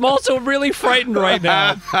 I'm also really frightened right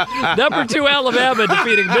now. Number 2 Alabama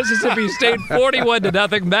defeating Mississippi State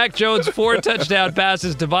 41-0. Mac Jones 4 touchdown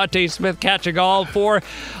passes. Devontae Smith catching all 4.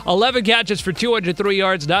 11 catches for 203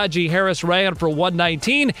 yards. Najee Harris ran for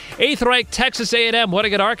 119. 8th-ranked Texas A&M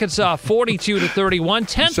winning at Arkansas 42-31.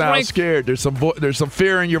 10th ranked. Scared. There's some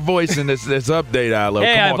fear in your voice in this update, Ilo.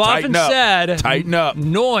 Hey, Come on, I've often said tighten up.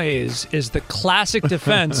 Noise is the classic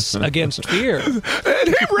defense against fear. And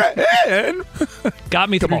he ran. Got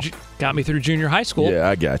me through junior high school. Yeah,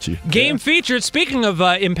 I got you. Game featured, speaking of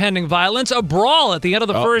impending violence, a brawl at the end of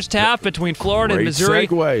the first half between Florida and Missouri.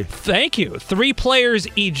 Segue. Thank you. 3 players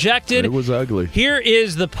ejected. It was ugly. Here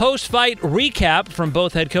is the post-fight recap from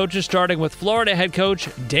both head coaches, starting with Florida head coach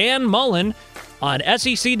Dan Mullen on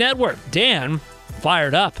SEC Network. Dan,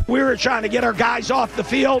 fired up. We were trying to get our guys off the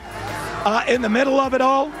field in the middle of it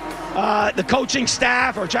all. The coaching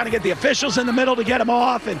staff are trying to get the officials in the middle to get them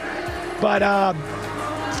off. But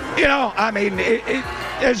it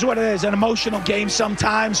is what it is, an emotional game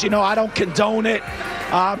sometimes. I don't condone it.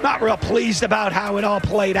 I'm not real pleased about how it all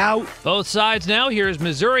played out. Both sides now. Here's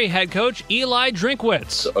Missouri head coach Eli Drinkwitz.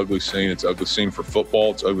 It's an ugly scene. It's an ugly scene for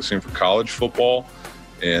football. It's an ugly scene for college football,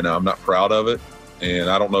 and I'm not proud of it.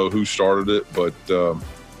 And I don't know who started it, but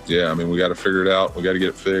we got to figure it out. We got to get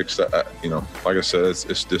it fixed. Like I said,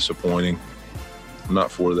 it's disappointing. I'm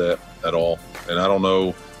not for that at all. And I don't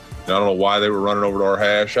know why they were running over to our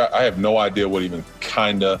hash. I have no idea what even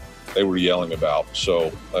they were yelling about.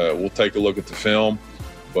 So we'll take a look at the film,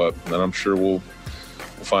 but then I'm sure we'll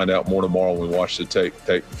find out more tomorrow when we watch the tape.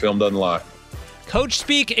 The film doesn't lie. Coach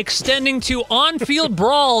speak extending to on-field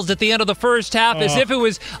brawls at the end of the first half as if it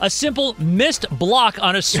was a simple missed block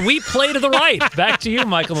on a sweep play to the right. Back to you,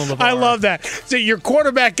 Michael LaVar. I love that. So your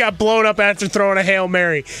quarterback got blown up after throwing a Hail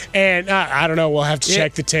Mary. And I don't know. We'll have to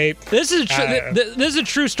check the tape. This is a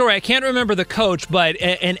true story. I can't remember the coach, but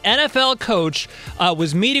an NFL coach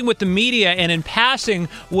was meeting with the media and in passing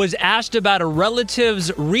was asked about a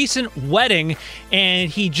relative's recent wedding,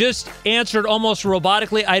 and he just answered almost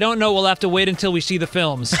robotically, "I don't know. We'll have to wait until we see the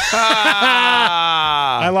films."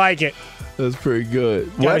 I like it. That's pretty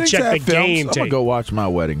good. Gotta check the game I'm going to go watch my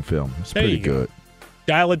wedding film. It's pretty good.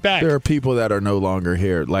 Dial it back. There are people that are no longer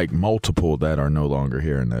here, like multiple that are no longer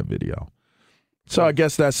here in that video. So I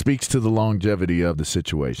guess that speaks to the longevity of the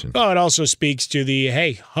situation. Oh, it also speaks to the,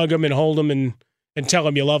 hey, hug them and hold them and tell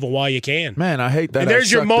them you love them while you can. Man, I hate that. And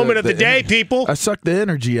there's your moment of the day, people. I sucked the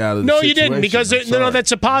energy out of the situation. No, you didn't, because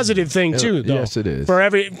that's a positive thing, too, though. Yes, it is. For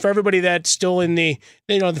everybody that's still in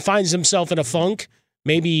finds himself in a funk,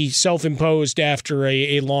 maybe self-imposed after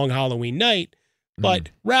a long Halloween night, but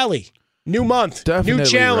rally. New month, new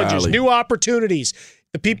challenges, new opportunities.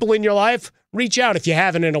 The people in your life, reach out if you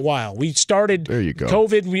haven't in a while. We started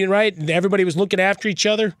COVID, right? And everybody was looking after each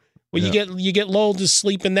other. Well, you get lulled to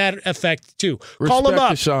sleep in that effect, too. Call him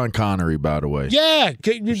up. To Sean Connery, by the way. Yeah,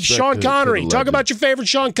 Sean Connery. Talk about your favorite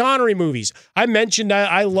Sean Connery movies. I mentioned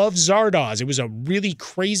I love Zardoz. It was a really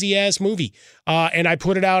crazy-ass movie. And I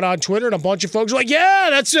put it out on Twitter, and a bunch of folks were like, yeah,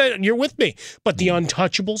 that's it. You're with me. But The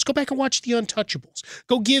Untouchables, go back and watch The Untouchables.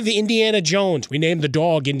 Go give Indiana Jones. We named the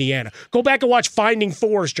dog Indiana. Go back and watch Finding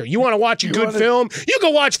Forrester. You want to watch a good film? You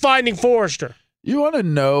go watch Finding Forrester. You want to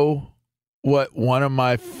know what one of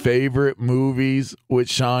my favorite movies with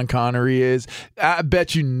Sean Connery is? I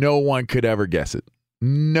bet you no one could ever guess it.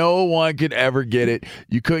 No one could ever get it.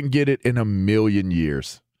 You couldn't get it in a million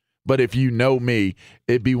years. But if you know me,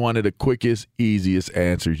 it'd be one of the quickest, easiest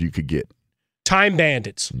answers you could get. Time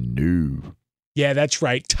Bandits. No. Yeah, that's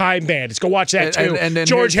right. Time Bandits. Go watch that, too. And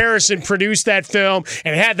George Harrison produced that film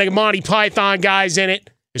and had the Monty Python guys in it.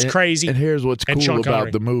 It's crazy. And here's what's cool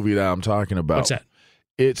about the movie that I'm talking about. What's that?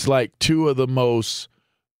 It's like two of the most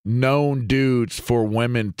known dudes for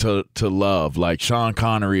women to love. Like Sean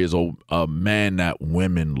Connery is a man that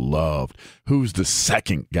women loved. Who's the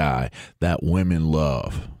second guy that women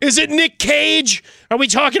love? Is it Nick Cage? Are we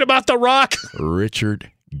talking about The Rock?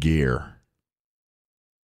 Richard Gere.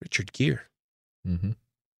 Richard Gere. Mm-hmm.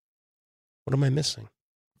 What am I missing?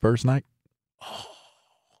 First Night. Oh,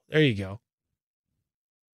 there you go.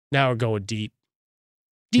 Now we're going deep.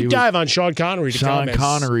 Deep dive on Sean Connery. Sean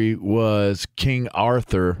Connery was King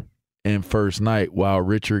Arthur in First Night, while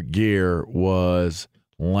Richard Gere was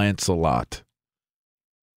Lancelot.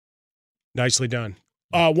 Nicely done.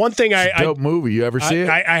 One thing dope movie. You ever see it?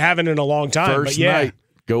 I haven't in a long time. First but yeah, Night.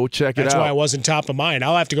 Go check it out. That's why I wasn't top of mind.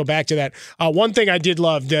 I'll have to go back to that. One thing I did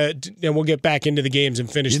love, and we'll get back into the games and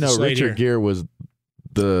finish the slate Richard Gere was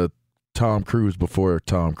the Tom Cruise before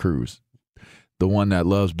Tom Cruise. The one that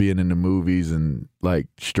loves being in the movies and like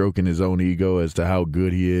stroking his own ego as to how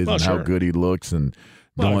good he is how good he looks and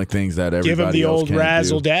doing things that everybody else can't do. Give him the old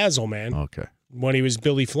razzle-dazzle, man. Okay. When he was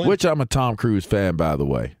Billy Flynn. Which I'm a Tom Cruise fan, by the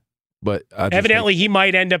way. But evidently he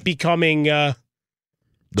might end up becoming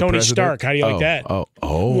Tony Stark. How do you like that? Oh,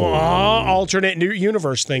 alternate new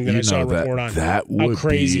universe thing that I saw a report on. That would How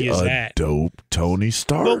crazy be is a that? dope Tony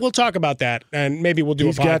Stark. We'll talk about that, and maybe we'll do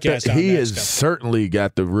a podcast on that. He has stuff. certainly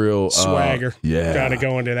got the real swagger. Got to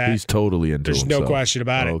go into that. He's totally into himself. There's no question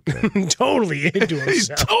about it. Totally into himself. He's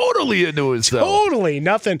totally into himself. Totally.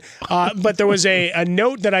 Nothing. But there was a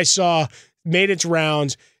note that I saw made its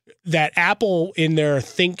rounds that Apple, in their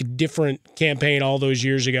Think Different campaign all those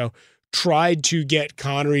years ago, tried to get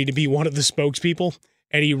Connery to be one of the spokespeople,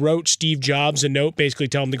 and he wrote Steve Jobs a note basically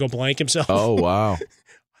telling him to go blank himself. Oh, wow.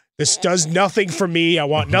 This does nothing for me. I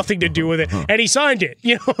want nothing to do with it. And he signed it.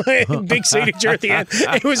 Big signature at the end.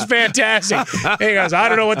 It was fantastic. He goes, I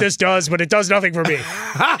don't know what this does, but it does nothing for me.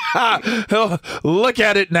 Look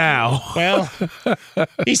at it now. Well,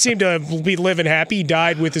 he seemed to be living happy. He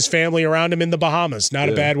died with his family around him in the Bahamas. Not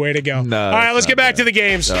a bad way to go. No, all right, let's get back to the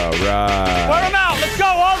games. All right. Wear them out. Let's go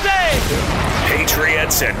all day.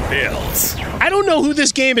 Patriots and Bills. I don't know who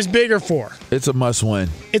this game is bigger for. It's a must-win.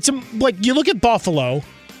 You look at Buffalo.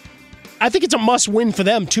 I think it's a must-win for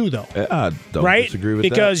them, too, though. I don't disagree with that.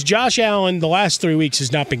 Because Josh Allen, the last 3 weeks,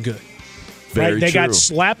 has not been good. Very They true. got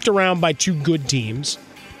slapped around by two good teams,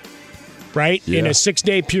 right? Yeah. In a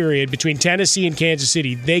 6-day period between Tennessee and Kansas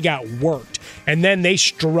City. They got worked. And then they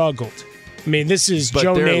struggled. I mean, this is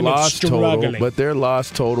Joe Namath struggling. But their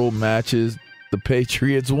loss total matches the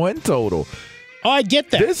Patriots' win total. Oh, I get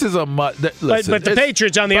that. This is a but the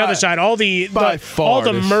Patriots on the other side, all the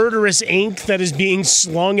murderous ink that is being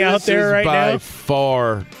slung out there right now. This is by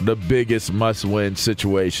far the biggest must-win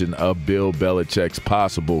situation of Bill Belichick's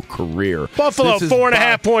possible career. Buffalo,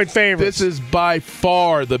 4.5-point favorites. This is by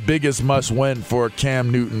far the biggest must-win for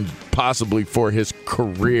Cam Newton, possibly for his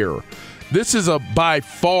career. This is by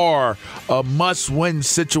far a must-win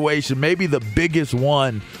situation, maybe the biggest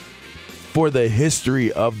one for the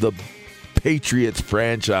history of the Patriots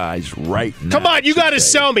franchise right now. Come on, you got to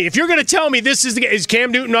sell me. If you're going to tell me this is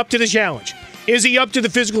Cam Newton up to the challenge? Is he up to the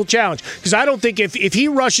physical challenge? Because I don't think if he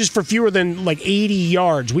rushes for fewer than 80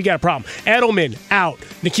 yards, we got a problem. Edelman, out.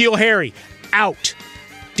 N'Keal Harry, out.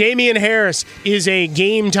 Damian Harris is a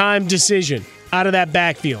game-time decision out of that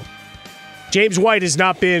backfield. James White has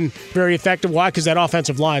not been very effective. Why? Because that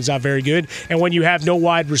offensive line is not very good. And when you have no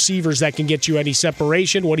wide receivers that can get you any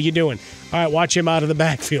separation, what are you doing? All right, watch him out of the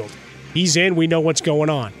backfield. He's in. We know what's going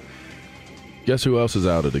on. Guess who else is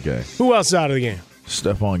out of the game? Who else is out of the game?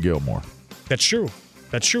 Stephon Gilmore. That's true.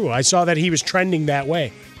 I saw that he was trending that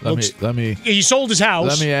way. Let me. He sold his house.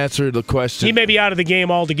 Let me answer the question. He may be out of the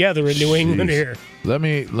game altogether in New England here. Let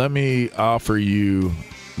me offer you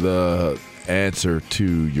the answer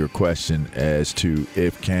to your question as to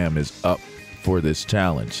if Cam is up for this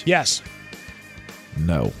challenge. Yes.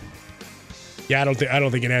 No. Yeah, I don't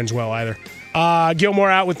think it ends well either.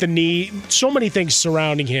 Gilmore out with the knee. So many things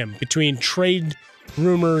surrounding him between trade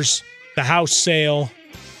rumors, the house sale.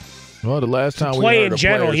 Well, the last time we play heard in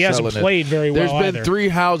general, he hasn't played very well. There's been 3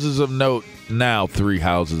 houses of note now, 3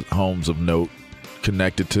 homes of note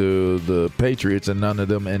connected to the Patriots, and none of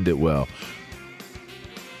them ended well.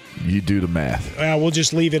 You do the math. We'll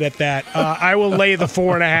just leave it at that. I will lay the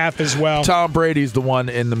 4.5 as well. Tom Brady's the one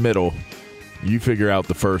in the middle. You figure out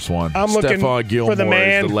the first one. I'm looking Stephon Gilmore for the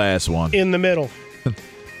man is the last one. In the middle. How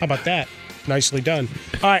about that? Nicely done.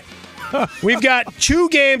 All right. We've got 2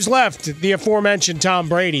 games left. The aforementioned Tom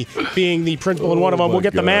Brady being the principal in one of them. We'll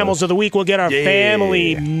get the mammals of the week. We'll get our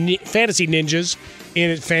fantasy ninjas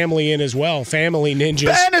family in as well. Family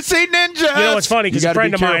ninjas. Fantasy ninjas. You know, it's funny because a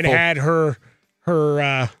friend of mine had her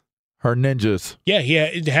ninjas. Yeah, he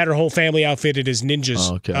had her whole family outfitted as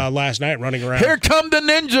ninjas last night running around. Here come the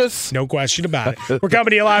ninjas. No question about it. We're coming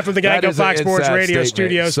to you live from the Geico Fox Sports Radio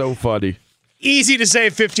studios. So funny. Easy to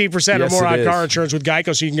save 15% or more on car insurance with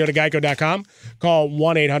Geico, so you can go to geico.com. Call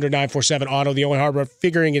 1-800-947-AUTO. The only hard part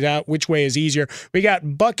figuring it out which way is easier. We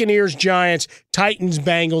got Buccaneers, Giants, Titans,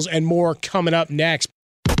 Bengals, and more coming up next.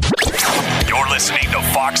 You're listening to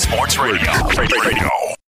Fox Sports Radio.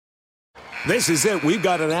 This is it. We've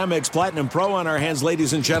got an Amex Platinum Pro on our hands,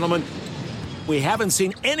 ladies and gentlemen. We haven't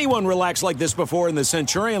seen anyone relax like this before in the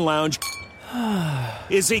Centurion Lounge.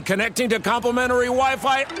 Is he connecting to complimentary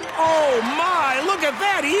Wi-Fi? Oh, my. Look at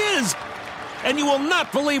that. He is. And you will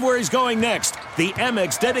not believe where he's going next. The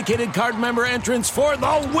Amex dedicated card member entrance for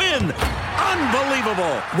the win.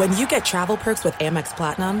 Unbelievable. When you get travel perks with Amex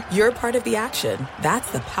Platinum, you're part of the action.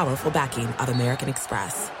 That's the powerful backing of American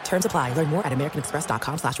Express. Terms apply. Learn more at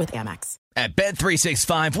americanexpress.com/withAmex. At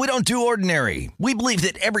Bet365, we don't do ordinary. We believe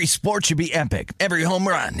that every sport should be epic. Every home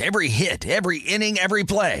run, every hit, every inning, every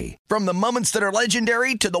play. From the moments that are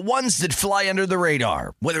legendary to the ones that fly under the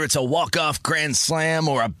radar. Whether it's a walk-off grand slam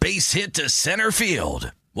or a base hit to center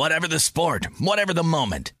field. Whatever the sport, whatever the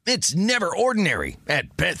moment, it's never ordinary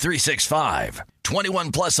at Bet365.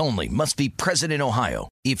 21 plus only. Must be present in Ohio.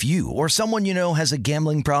 If you or someone you know has a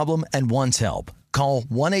gambling problem and wants help, call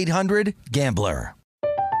 1-800-GAMBLER.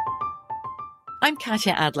 I'm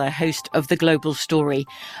Katya Adler, host of The Global Story.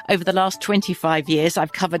 Over the last 25 years,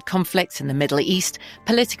 I've covered conflicts in the Middle East,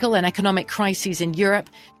 political and economic crises in Europe,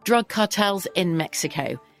 drug cartels in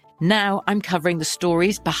Mexico. Now I'm covering the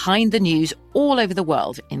stories behind the news all over the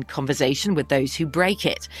world in conversation with those who break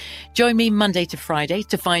it. Join me Monday to Friday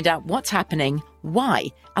to find out what's happening, why,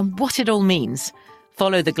 and what it all means.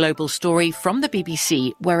 Follow The Global Story from the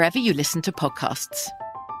BBC wherever you listen to podcasts.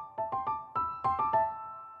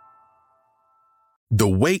 The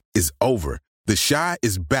wait is over. The Chi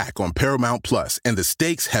is back on Paramount Plus, and the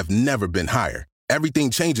stakes have never been higher.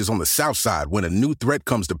 Everything changes on the South Side when a new threat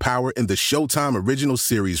comes to power in the Showtime original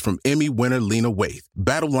series from Emmy winner Lena Waithe.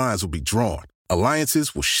 Battle lines will be drawn,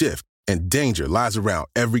 alliances will shift, and danger lies around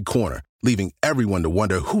every corner, leaving everyone to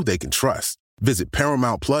wonder who they can trust. Visit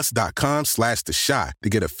ParamountPlus.com/The Chi to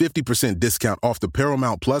get a 50% discount off the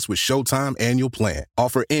Paramount Plus with Showtime annual plan.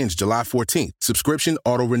 Offer ends July 14th. Subscription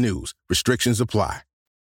auto-renews. Restrictions apply.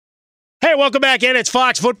 Hey, welcome back in. It's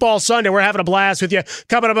Fox Football Sunday. We're having a blast with you.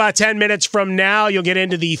 Coming about 10 minutes from now, you'll get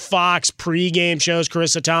into the Fox pregame shows.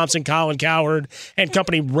 Carissa Thompson, Colin Cowherd, and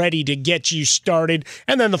company ready to get you started.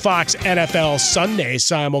 And then the Fox NFL Sunday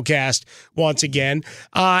simulcast once again.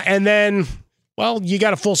 And then, well, you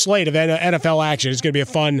got a full slate of NFL action. It's going to be a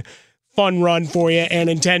fun run for you.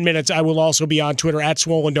 And in 10 minutes, I will also be on Twitter at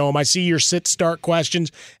Swollen Dome. I see your sit-start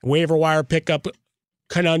questions, waiver wire pickup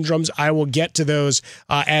conundrums. I will get to those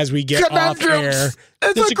as we get off air.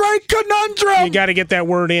 It's a great conundrum. You got to get that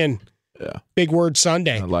word in. Yeah. Big word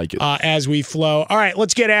Sunday. I like it. As we flow. All right,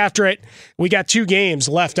 let's get after it. We got 2 games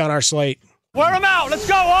left on our slate. Wear them out. Let's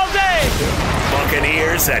go all day.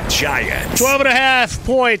 Buccaneers at Giants. 12.5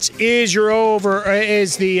 points is your over.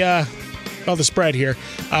 Is the spread here.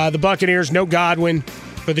 The Buccaneers, no Godwin.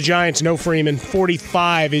 For the Giants, no Freeman.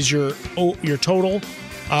 45 is your total.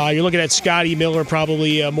 You're looking at Scotty Miller,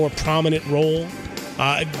 probably a more prominent role.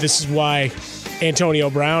 This is why Antonio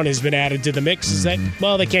Brown has been added to the mix, is that,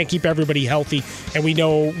 well, they can't keep everybody healthy. And we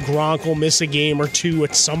know Gronk will miss a game or two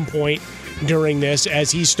at some point during this as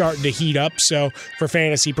he's starting to heat up. So for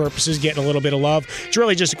fantasy purposes, getting a little bit of love. It's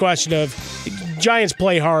really just a question of Giants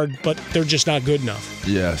play hard, but they're just not good enough.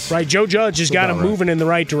 Yes. Right? Joe Judge has got them moving in the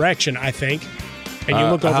right direction, I think. And you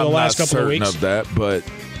look over the last couple of weeks. I'm not certain of that, but...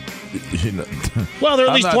 You know, well, they're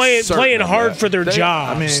at least playing hard for their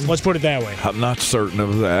jobs. I mean, let's put it that way. I'm not certain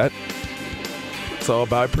of that. It's all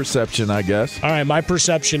about perception, I guess. All right, my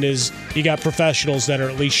perception is you got professionals that are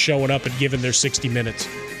at least showing up and giving their 60 minutes.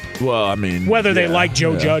 Well, I mean, whether they like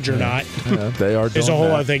Joe Judge or not, they are. Is a whole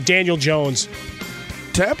other thing. Daniel Jones.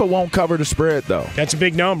 Tampa won't cover the spread though. That's a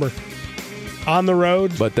big number on the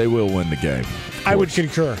road, but they will win the game. I would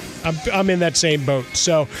concur. I'm in that same boat.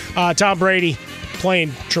 So Tom Brady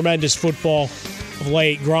playing tremendous football of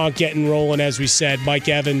late. Gronk getting rolling, as we said. Mike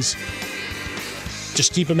Evans,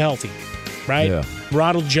 just keep him healthy, right? Yeah.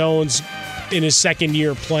 Ronald Jones in his second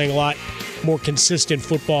year playing a lot more consistent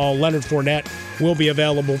football. Leonard Fournette will be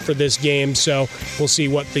available for this game, so we'll see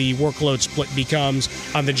what the workload split becomes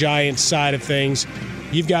on the Giants side of things.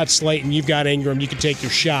 You've got Slayton, you've got Ingram, you can take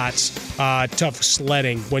your shots. Tough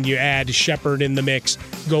sledding when you add Shepard in the mix,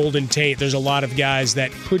 Golden Tate. There's a lot of guys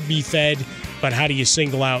that could be fed, but how do you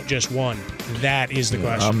single out just one? That is the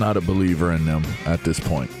question. I'm not a believer in them at this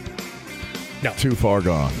point. No. Too far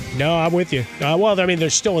gone. No, I'm with you. Well, I mean, they're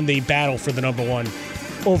still in the battle for the number one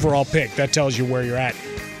overall pick. That tells you where you're at.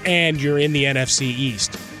 And you're in the NFC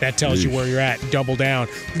East. That tells you where you're at. Double down.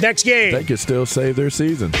 Next game. They could still save their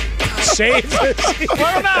season. Save their season.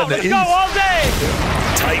 Wear them out. Let's go all day.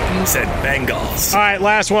 Titans and Bengals. All right,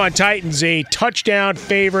 last one. Titans, a touchdown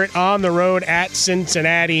favorite on the road at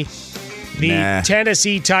Cincinnati. The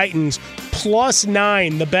Tennessee Titans,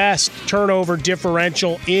 +9, the best turnover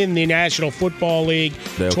differential in the National Football League.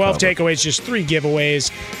 12 takeaways, just 3 giveaways.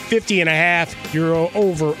 50.5, Euro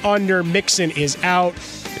over under. Mixon is out.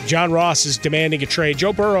 John Ross is demanding a trade.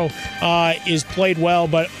 Joe Burrow is played well,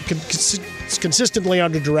 but consistently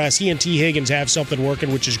under duress. He and T. Higgins have something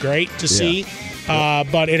working, which is great to see.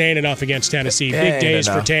 But it ain't enough against Tennessee. Big days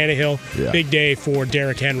for Tannehill. Yeah. Big day for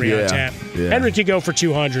Derrick Henry on tap. Yeah. Henry could go for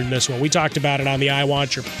 200 in this one. We talked about it on the I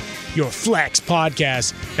Want Your Flex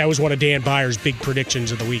podcast. That was one of Dan Byer's big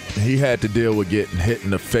predictions of the week. He had to deal with getting hit in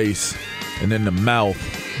the face and in the mouth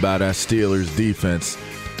by that Steelers defense.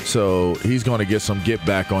 So he's going to get some get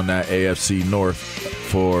back on that AFC North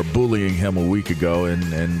for bullying him a week ago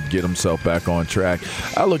and get himself back on track.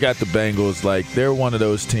 I look at the Bengals like they're one of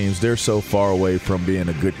those teams. They're so far away from being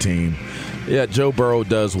a good team. Yeah, Joe Burrow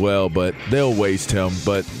does well, but they'll waste him.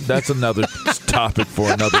 But that's another topic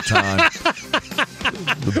for another time.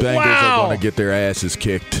 The Bengals are going to get their asses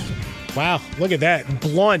kicked. Wow, look at that.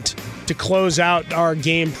 Blunt to close out our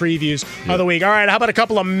game previews of the week. All right, how about a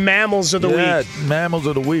couple of mammals of the week? Yeah, mammals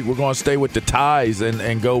of the week. We're going to stay with the ties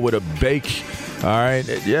and go with a bake. All right.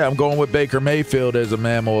 Yeah, I'm going with Baker Mayfield as a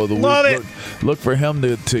mammal of the week. Love it. Look for him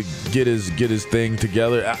to get his thing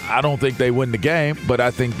together. I don't think they win the game, but I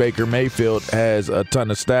think Baker Mayfield has a ton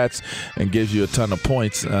of stats and gives you a ton of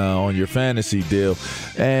points on your fantasy deal.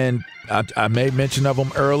 And I made mention of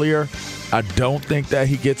him earlier. I don't think that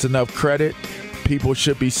he gets enough credit. People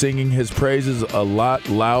should be singing his praises a lot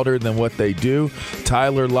louder than what they do.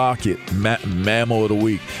 Tyler Lockett, mammal of the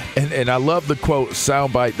week. And I love the quote,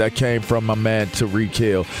 soundbite that came from my man Tyreek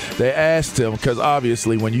Hill. They asked him, because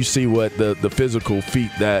obviously when you see what the physical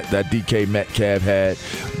feat that DK Metcalf had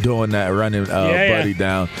doing that running buddy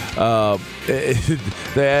down,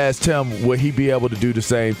 they asked him, would he be able to do the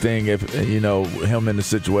same thing if, him in the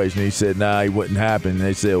situation? He said, nah, it wouldn't happen. And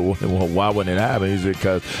they said, well, why wouldn't it happen? He said,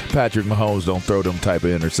 because Patrick Mahomes don't throw them type of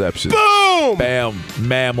interceptions. Boom! Bam.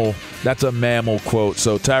 Mammal. That's a mammal quote.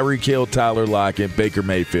 So Tyreek Hill, Tyler Lockett, Baker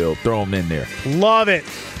Mayfield. Throw them in there. Love it.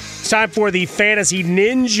 It's time for the Fantasy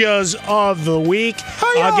Ninjas of the Week.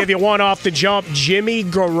 I'll give you one off the jump. Jimmy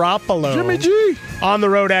Garoppolo. Jimmy G. On the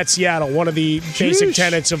road at Seattle. One of the basic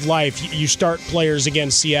tenets of life. You start players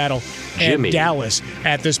against Seattle and Dallas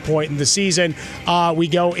at this point in the season. We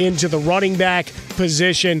go into the running back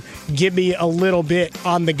position. Give me a little bit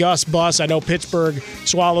on the Gus bus. I know Pittsburgh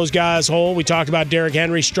swallows guys whole. We talked about Derrick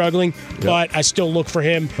Henry struggling, but I still look for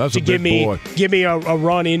him to give me a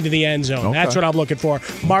run into the end zone. Okay. That's what I'm looking for.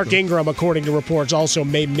 Mark Ingram, according to reports, also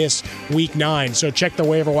may miss Week 9. So check the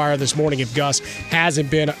waiver wire this morning if Gus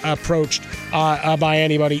hasn't been approached by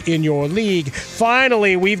anybody in your league.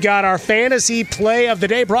 Finally, we've got our fantasy play of the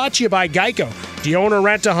day brought to you by Geico. Do you own or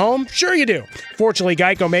rent a home? Sure you do. Fortunately,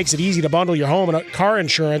 Geico makes it easy to bundle your home and car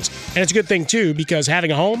insurance, and it's a good thing, too, because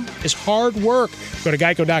having a home is hard work. Go to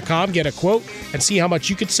geico.com, get a quote, and see how much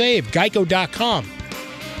you could save. Geico.com.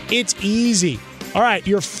 It's easy. All right,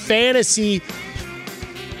 your fantasy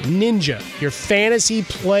ninja, your fantasy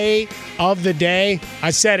play of the day. I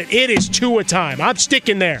said it. It is Tua time. I'm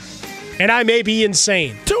sticking there. And I may be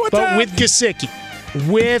insane. But with Gesicki,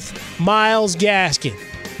 with Myles Gaskin,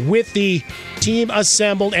 with the team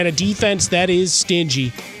assembled and a defense that is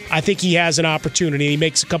stingy, I think he has an opportunity. He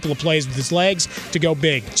makes a couple of plays with his legs to go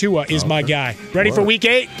big. Tua is my guy. Ready for Week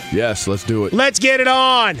 8? Yes, let's do it. Let's get it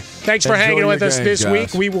on. Thanks for hanging with us this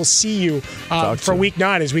week. We will see you for Week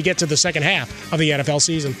 9 as we get to the second half of the NFL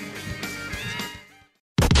season.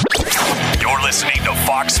 You're listening to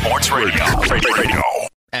Fox Sports Radio.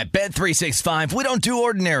 At Bet365, we don't do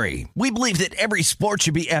ordinary. We believe that every sport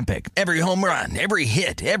should be epic. Every home run, every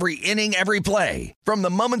hit, every inning, every play. From the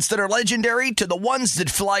moments that are legendary to the ones that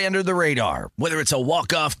fly under the radar. Whether it's a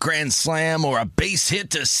walk-off grand slam or a base hit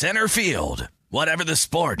to center field. Whatever the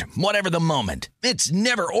sport, whatever the moment. It's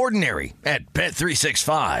never ordinary at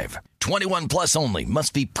Bet365. 21 plus only.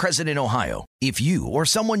 Must be present in Ohio. If you or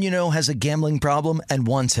someone you know has a gambling problem and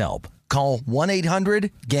wants help, call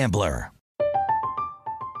 1-800-GAMBLER.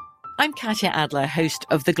 I'm Katya Adler, host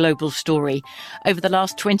of The Global Story. Over the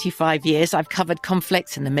last 25 years, I've covered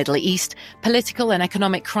conflicts in the Middle East, political and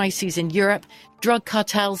economic crises in Europe, drug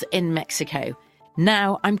cartels in Mexico.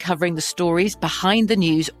 Now I'm covering the stories behind the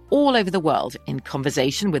news all over the world in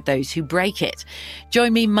conversation with those who break it.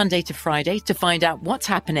 Join me Monday to Friday to find out what's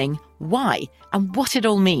happening, why, and what it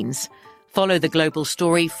all means. Follow The Global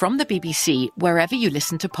Story from the BBC wherever you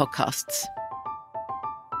listen to podcasts.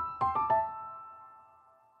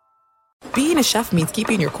 Being a chef means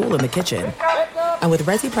keeping your cool in the kitchen. And with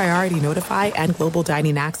Resi Priority Notify and Global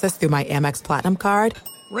Dining Access through my Amex Platinum card,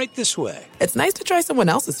 right this way. It's nice to try someone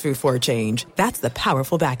else's food for a change. That's the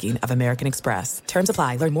powerful backing of American Express. Terms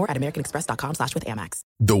apply. Learn more at americanexpress.com/withAmex.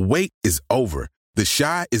 The wait is over. The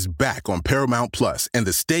Chi is back on Paramount Plus, and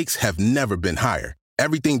the stakes have never been higher.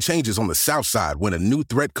 Everything changes on the South Side when a new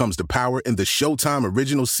threat comes to power in the Showtime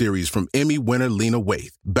original series from Emmy winner Lena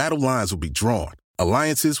Waithe. Battle lines will be drawn,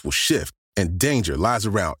 alliances will shift, and danger lies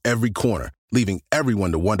around every corner, leaving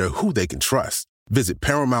everyone to wonder who they can trust. Visit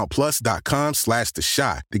ParamountPlus.com/The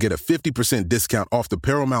Chi to get a 50% discount off the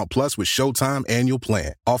Paramount Plus with Showtime annual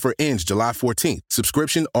plan. Offer ends July 14th.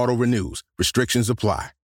 Subscription auto-renews. Restrictions apply.